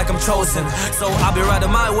feeling like I'm chosen. So I'll be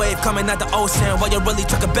riding my wave, coming at the ocean, while you're really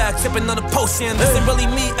trucking back, sipping on the potion. This ain't really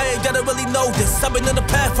me, ayy, gotta really know this. I've been in the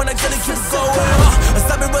path when I gotta keep going.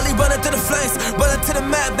 I've been really running to the flames, running to the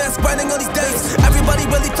mad, that's grinding all these days. Everybody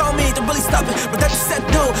really told me to really stop it, but that just said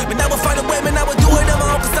no. But now I'll find a way, man, I will do it on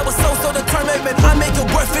my own, cause I was so determined, man. I make it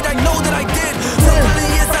worth it, I know that I did. So really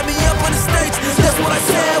is, I be up on the stage. That's what I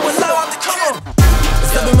said, well now I'm the kid.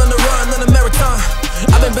 I've been on the run, on the marathon.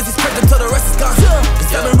 I've been busy sprinting till the rest is gone.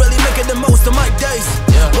 Cause I've been really making the most of my days.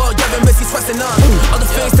 Well, I've been busy stressing on all the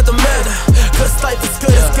things that don't matter. Cause life is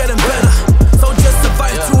good, it's getting better. So just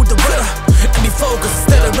survive through the weather and be focused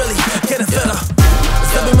instead of really getting better.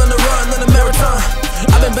 I've been on the run, on the marathon.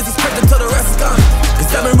 I've been busy sprinting till the rest is gone.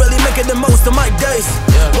 Cause I've been really making the most of my days.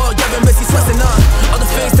 Well, I've been busy stressing on all the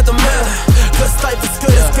things that don't matter. Cause life is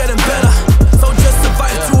good, it's getting better. So just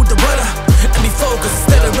survive through the weather and be focused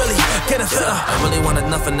instead of really getting better. I really wanted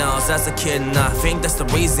nothing else as a kid, and I think that's the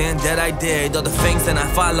reason that I did all the things that I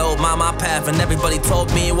followed my path. And everybody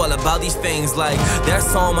told me all about these things, like there's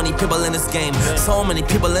so many people in this game, so many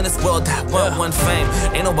people in this world that want fame.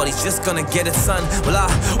 Ain't nobody's just gonna get it, son. Well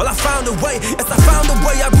I found a way, yes I found a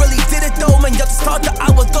way. I really did it though, man. At the start that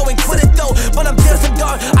I was going quit it though, but I'm dancing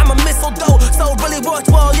dark, I'm a missile though. So really watch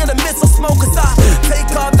well in the missile smoke, cause I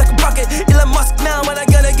take off like a rocket. Elon Musk now, and I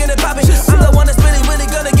gotta get it poppin'. I'm the one that's really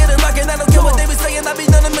gonna get it rockin'. I don't care what they be saying, I be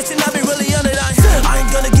on a mission, I be really on it. I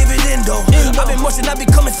ain't gonna give it in though. I been motion, I be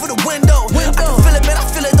coming through the window. I can feel it, man, I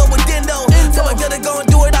feel it though within though. So I gotta go and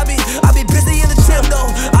do it, I be busy in the gym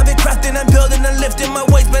though. I been crafting and building and lifting my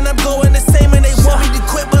weight, man, I'm going the same. And they want me to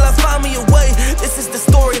quit, but I found me a way. This is the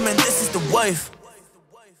story, man, this is the wave.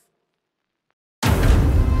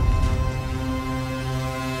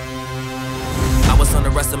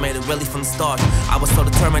 Underestimated start. I was so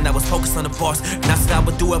determined, I was focused on the bars. And I said I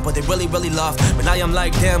would do it, but they really, really laughed. But now I'm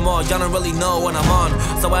like, damn, y'all don't really know what I'm on.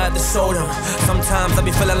 So I had to show them. Sometimes I be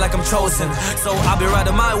feeling like I'm chosen. So I'll be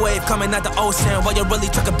riding my wave, coming at the ocean, while you're really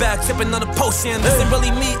trucking back, sipping on the potion. This ain't really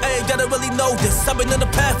me, ayy, gotta really know this. I've been on the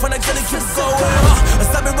path when I gotta keep going.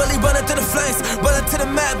 I've been really running to the flames, running to the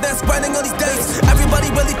madness, grinding on these days. Everybody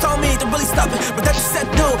really told me to really stop it, but that just said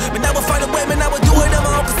no. But now I find a way, man, I would do it on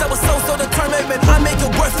my own, cause I was so determined, man. I make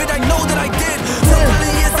it worth it, I know that I did. So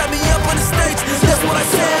really is I be up on the stage, that's what I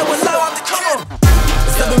said, well, I'm the kid.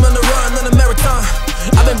 I've been on the run, on the marathon.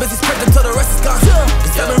 I've been busy sprinting till the rest is gone.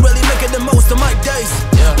 Cause I've been really making the most of my days.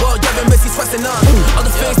 Well, I've been busy stressing on all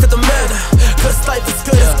the things that don't matter. Cause life is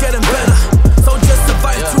good, it's getting better. So just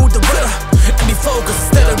survive through the weather and be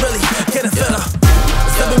focused instead of really getting better.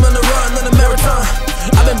 Cause I've been on the run, on the marathon.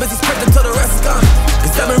 I've been busy sprinting till the rest is gone.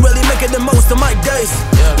 Cause I've been really making the most of my days.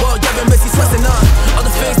 Well, I've been busy stressing on all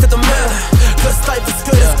the things that don't matter. Cause life is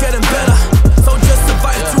good, it's getting better. So just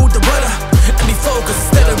survive through the weather and be focused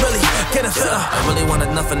instead of really getting better. I really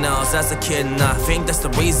wanted nothing else as a kid, and I think that's the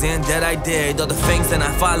reason that I did all the things that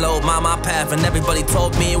I followed my path. And everybody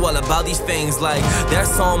told me all about these things, like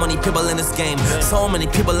there's so many people in this game, so many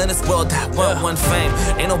people in this world that want one fame.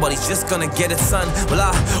 Ain't nobody's just gonna get it, son. Well,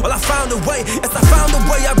 I found a way. Yes, I found a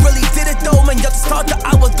way. I really did it though, man. Just thought that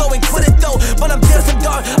I was going quit it though, but I'm dancing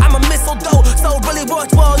dark. I'm a missile though, so really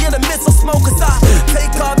watch well. Yeah, the missile smoke, cause I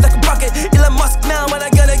take off like a rocket. Elon Musk now, and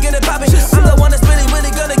I gotta get it poppin'. I'm the one that's really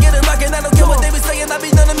gonna get it rockin'. I don't care what they be saying. I be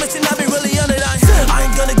on a mission. I be really on it. I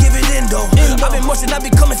ain't gonna give it in though. I be motion. I be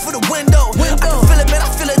coming through the window. I can feel it, man. I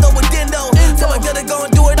feel it though within though. So I gotta go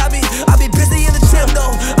and do it. I be busy in the gym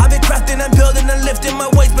though. I be crafting and building and lifting my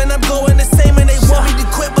weights, man. I'm going the same, and they want me to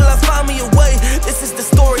quit, but I found me a way. This is the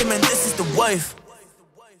story, man. This is the wave.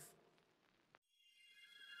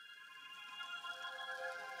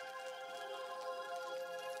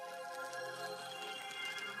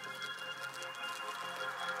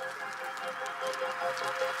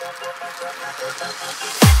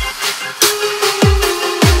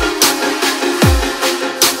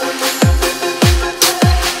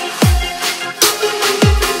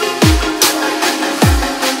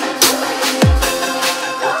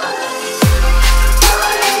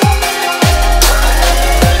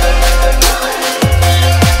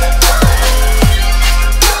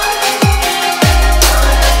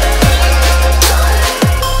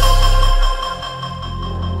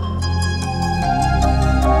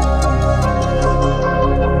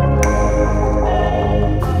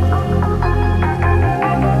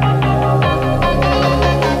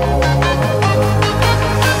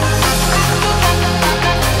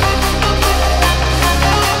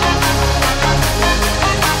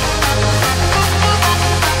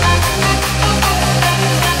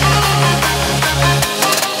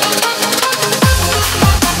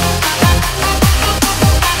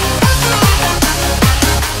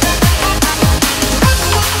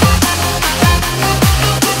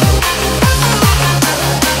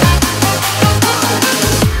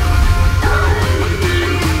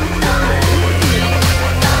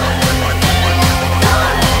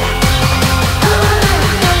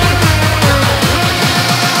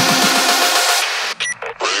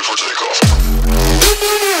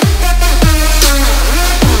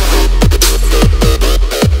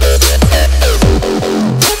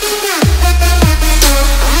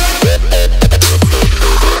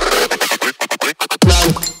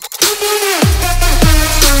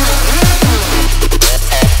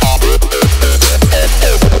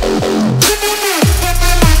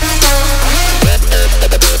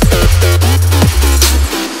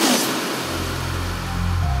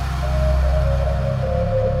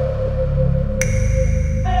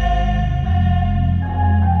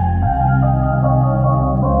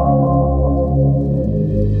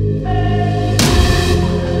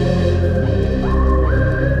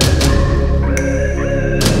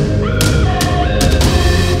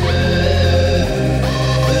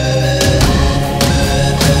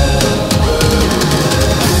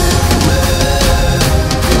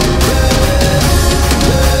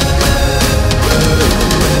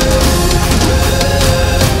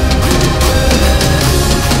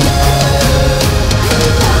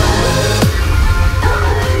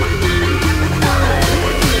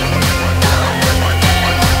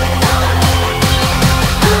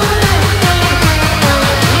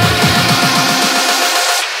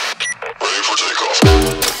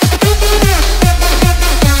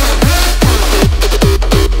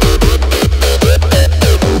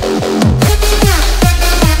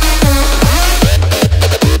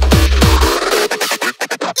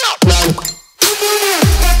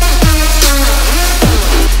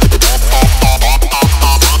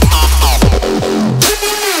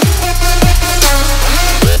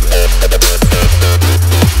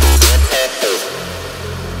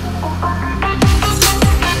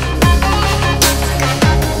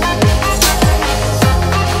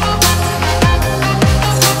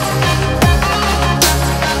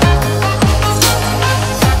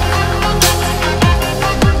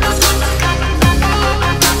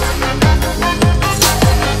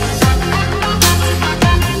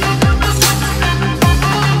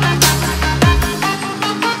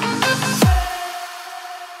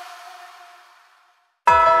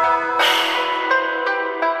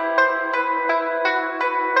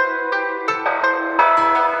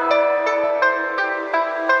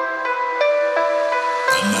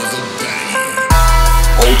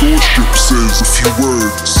 Although a strip says a few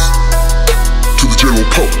words to the general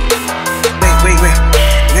public. Wait,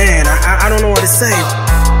 man, I don't know what to say.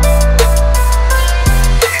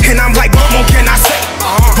 And I'm like, what more can I say?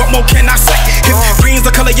 What more can I say? If green's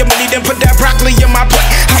the color of your money, then put that broccoli in my plate.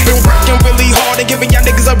 I've been working really hard and giving y'all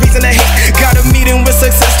niggas a reason to hate. Got a meeting with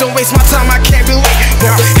success, don't waste my time, I can't relate.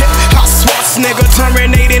 Hot swaps, nigga,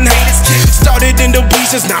 terminating haters. Started in the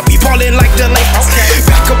bleachers, now we ballin' like the Lakers.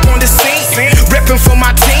 Back up on the scene, reppin' for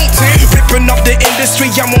my team. Rippin' off the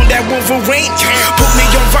industry, I'm on that Wolverine. Put me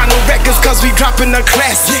on vinyl records, cause we droppin' the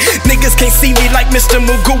classic. Niggas can't see me like Mr.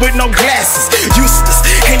 Magoo with no glasses. Useless,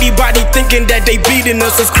 anybody thinking that they beating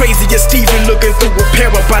us is crazy as Steven looking through a pair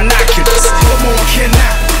of binoculars. What more can I?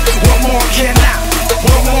 What more can I?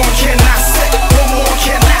 What more can I say? What more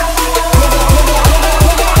can I?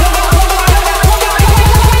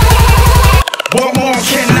 What more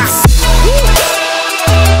can I say?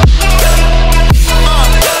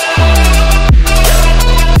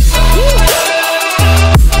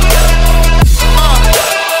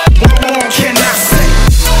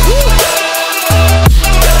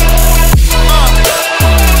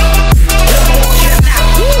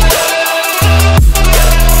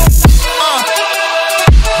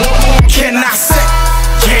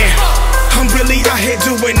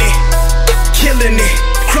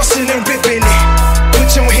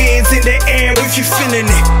 If you feeling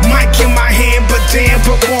it, mic in my hand, but damn,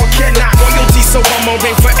 but more cannot. Royalty, so I'ma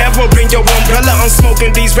reign forever. Bring your umbrella. I'm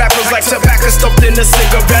smoking these rappers like tobacco stuffed in a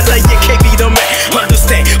cigarella. You can't be the man,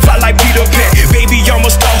 understand? Fly like Peter Pan, baby. I'm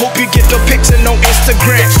a star. Hope you get the picture on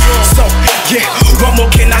Instagram. So yeah, what more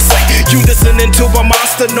can I say? You listening to a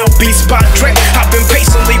monster, no beats by Dre. I've been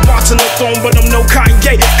patiently watching the throne, but I'm no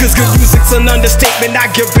Kanye. Cause good music's an understatement. I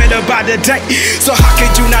get better by the day. So how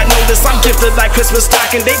could you not notice? I'm gifted like Christmas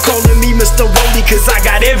stocking. They calling me Mr. Rolly, cause I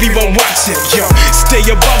got everyone watching, yo. Stay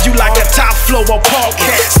above you like a top flow of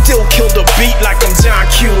podcast. Still kill the beat like I'm John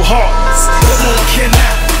Q. Hawkins. What more can I?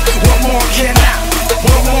 What more can I?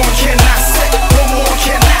 What more can I say? What more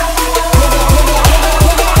can I?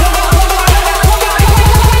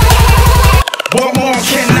 What more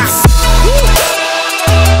can I say?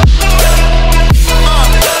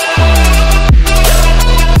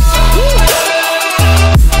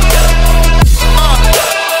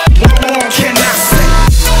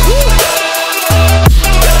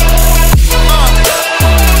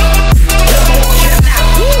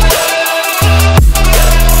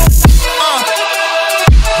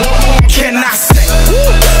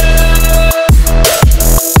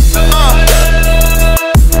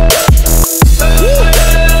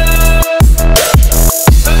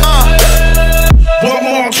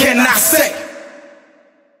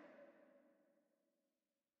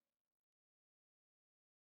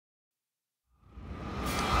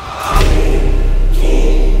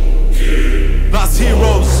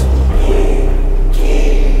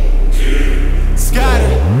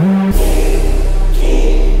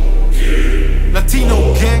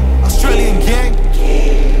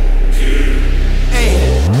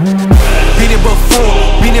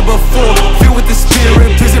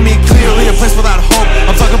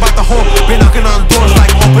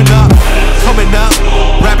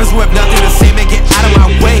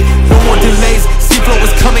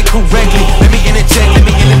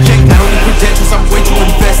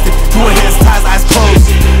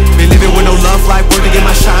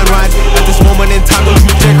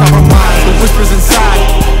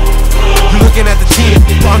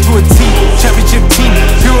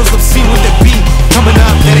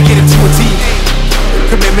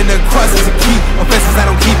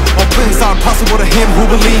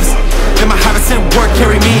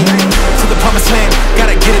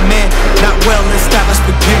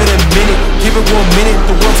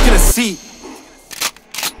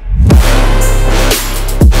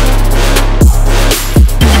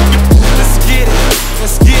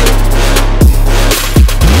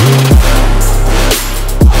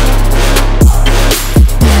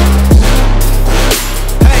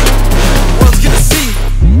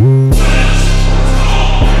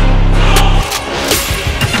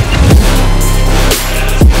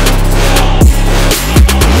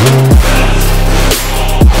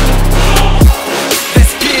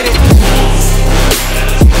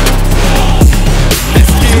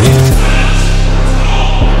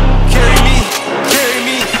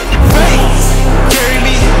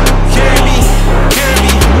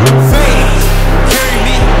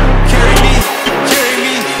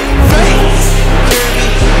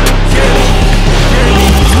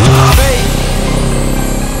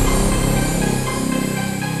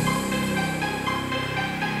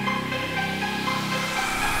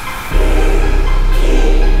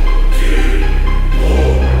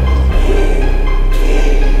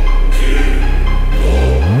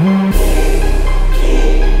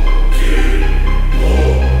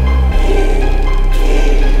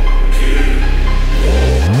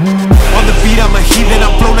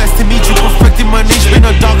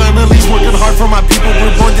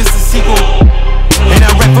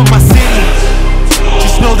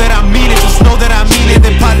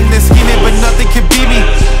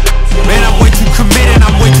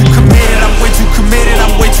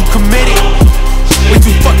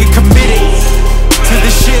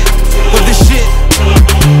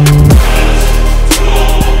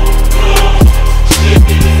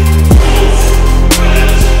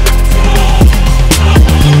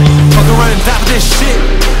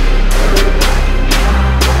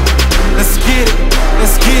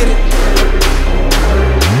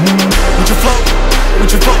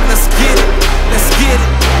 Would you vote? Let's get it, let's get it.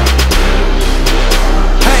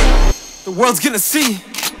 Hey, the world's gonna see.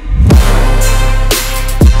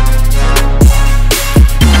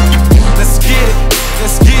 Let's get it,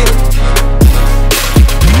 let's get it.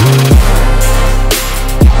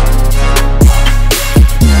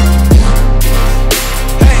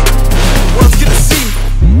 Hey, the world's gonna see.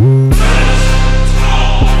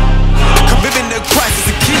 Commitment to Christ is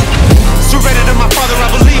the key. Surrender to my Father, I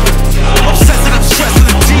believe it. Obsessed and I'm stressed to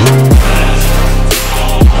the deep.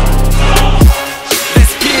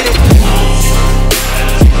 Let's get it.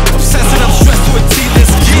 Obsessed and I'm stressed to a T.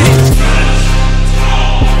 Let's get it.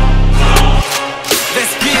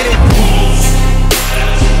 Let's get it.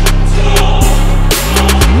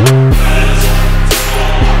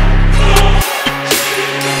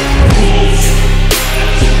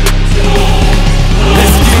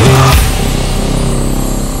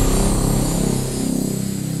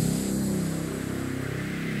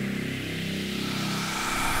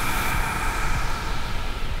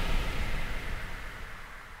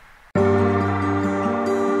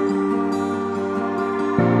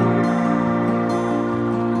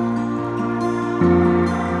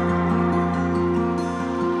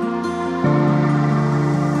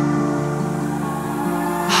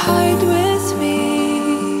 Hide with me,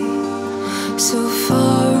 so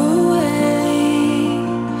far away,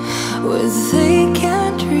 where they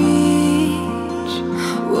can't reach,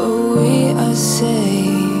 where we are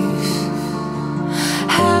safe.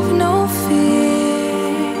 Have no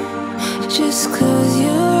fear, just close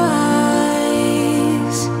your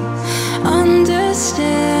eyes.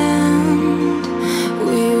 Understand,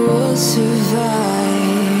 we will survive.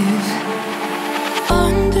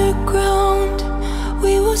 Underground,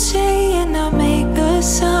 we will stay and not make a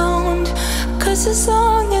sound. 'Cause as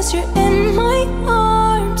long as you're in my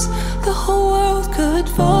arms, the whole world could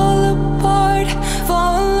fall apart,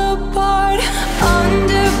 fall apart.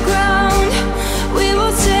 Underground, we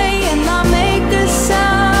will stay and not make a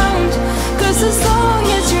sound. 'Cause as long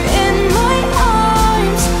as you're in my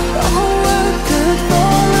arms, the whole world could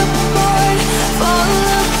fall apart, fall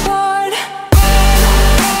apart.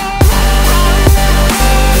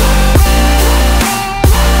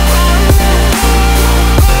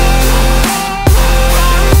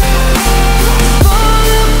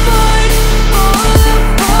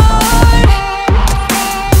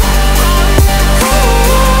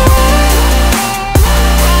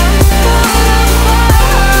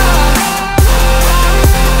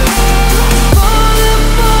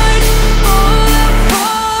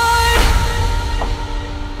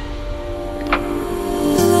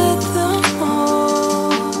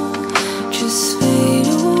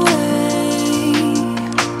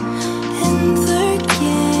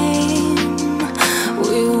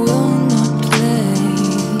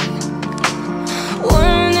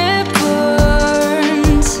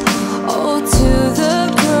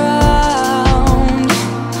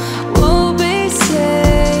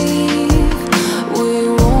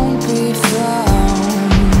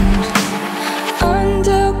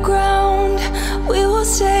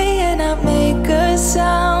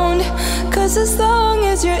 As long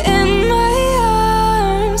as you're in my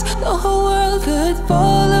arms, the whole world could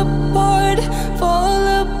fall apart, fall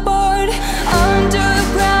apart.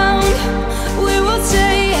 Underground, we will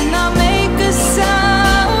stay and not make a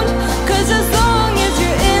sound. 'Cause as long as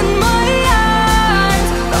you're in my arms,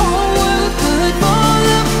 the whole world could fall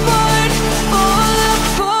apart, fall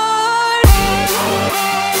apart.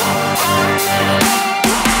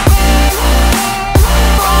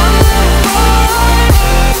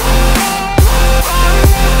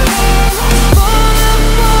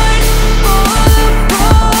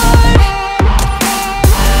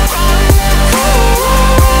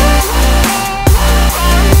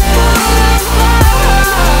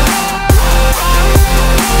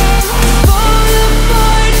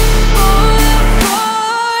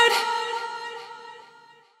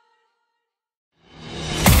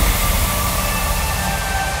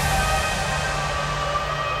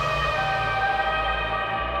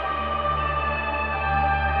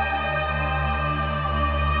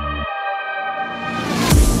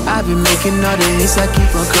 I've been making all the hits, I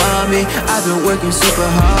keep on coming. I've been working super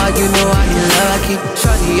hard, you know I ain't lucky.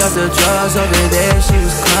 Shorty off the drugs over there, she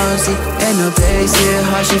was clumsy. And the bass hit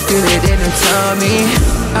hard, she feel it in her tummy.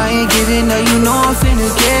 I ain't giving up, you know I'm finna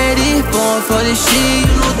get it. Born for this shit,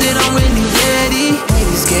 you know that I'm really ready.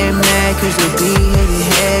 Haters get mad cause the beat hitting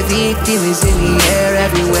heavy. Demons in the air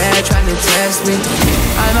everywhere trying to test me.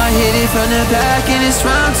 I might hit it from the back and it's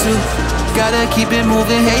round two. Gotta keep it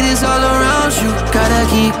moving, haters all around you. Gotta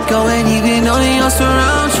keep going even though they all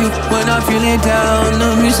surround you. When I'm feeling down,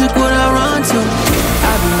 the music what I run to.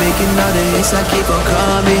 all the hits, I keep on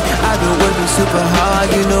coming. I've been working super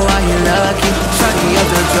hard, you know I ain't lucky. Shawty up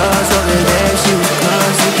the drugs over there, she was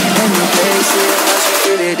clumsy. And the bass, how she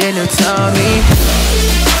feel it in her tummy.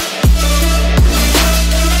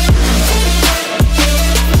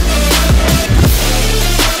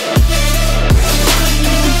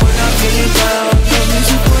 When I feel it down, the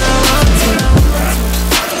music when I want to.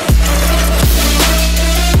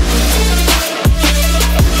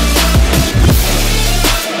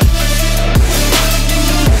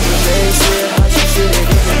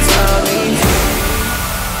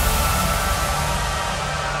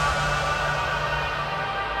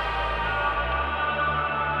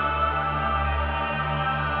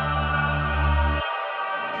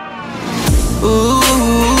 Ooh,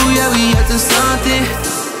 yeah, we up to something.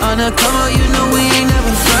 On the come out, you know we ain't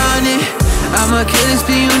never frontin'. I'm a killer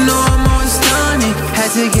speed, you know I'm always stunning.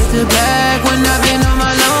 Had to get the bag when I've been on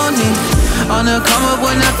my lonely. On the come up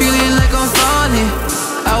when I'm feeling like I'm falling.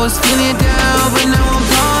 I was feeling down, but now I'm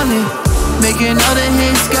balling. Making all the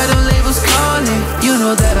hits, got the labels calling. You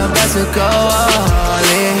know that I'm about to go all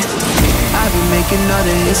in. I've been making all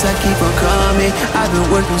the hits, I keep on coming. I've been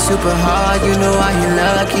working super hard, you know I ain't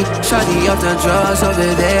lucky. Shawty off the drugs over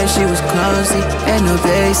there, she was clumsy. And the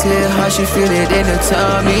bass hit hard, she feel it in her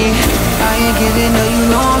tummy. I ain't giving up, you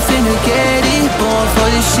know I'm finna get it. Born for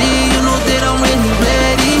this shit, you know that I'm really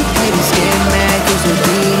ready. Haters get mad, cause the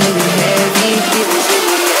beat hit it heavy. Haters in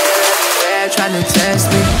the air, tryna test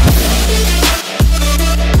me.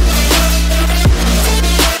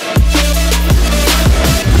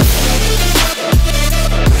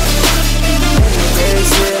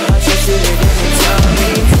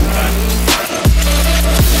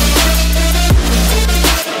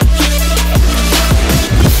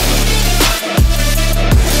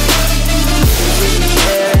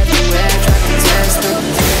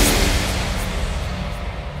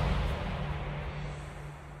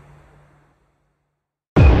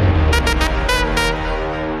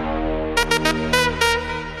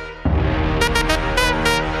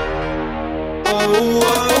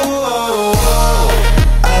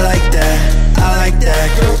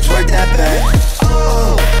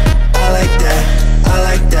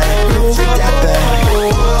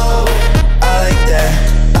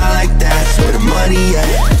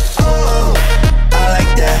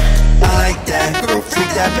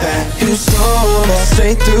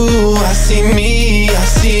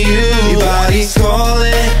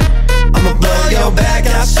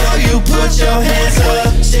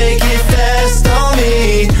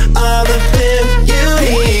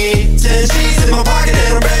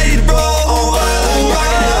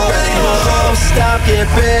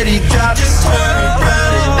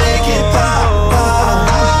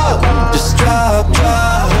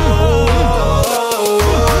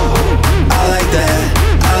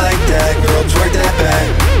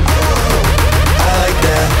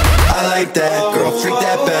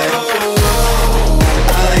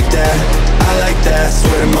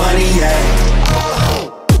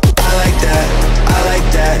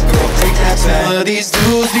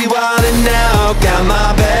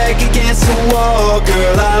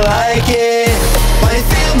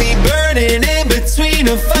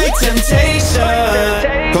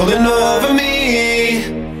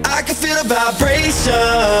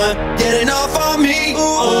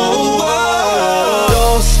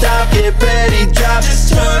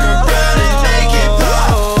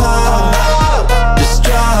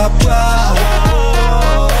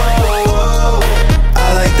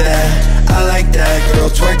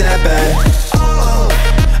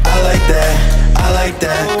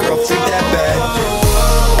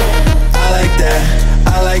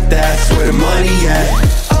 That's where the money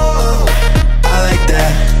at.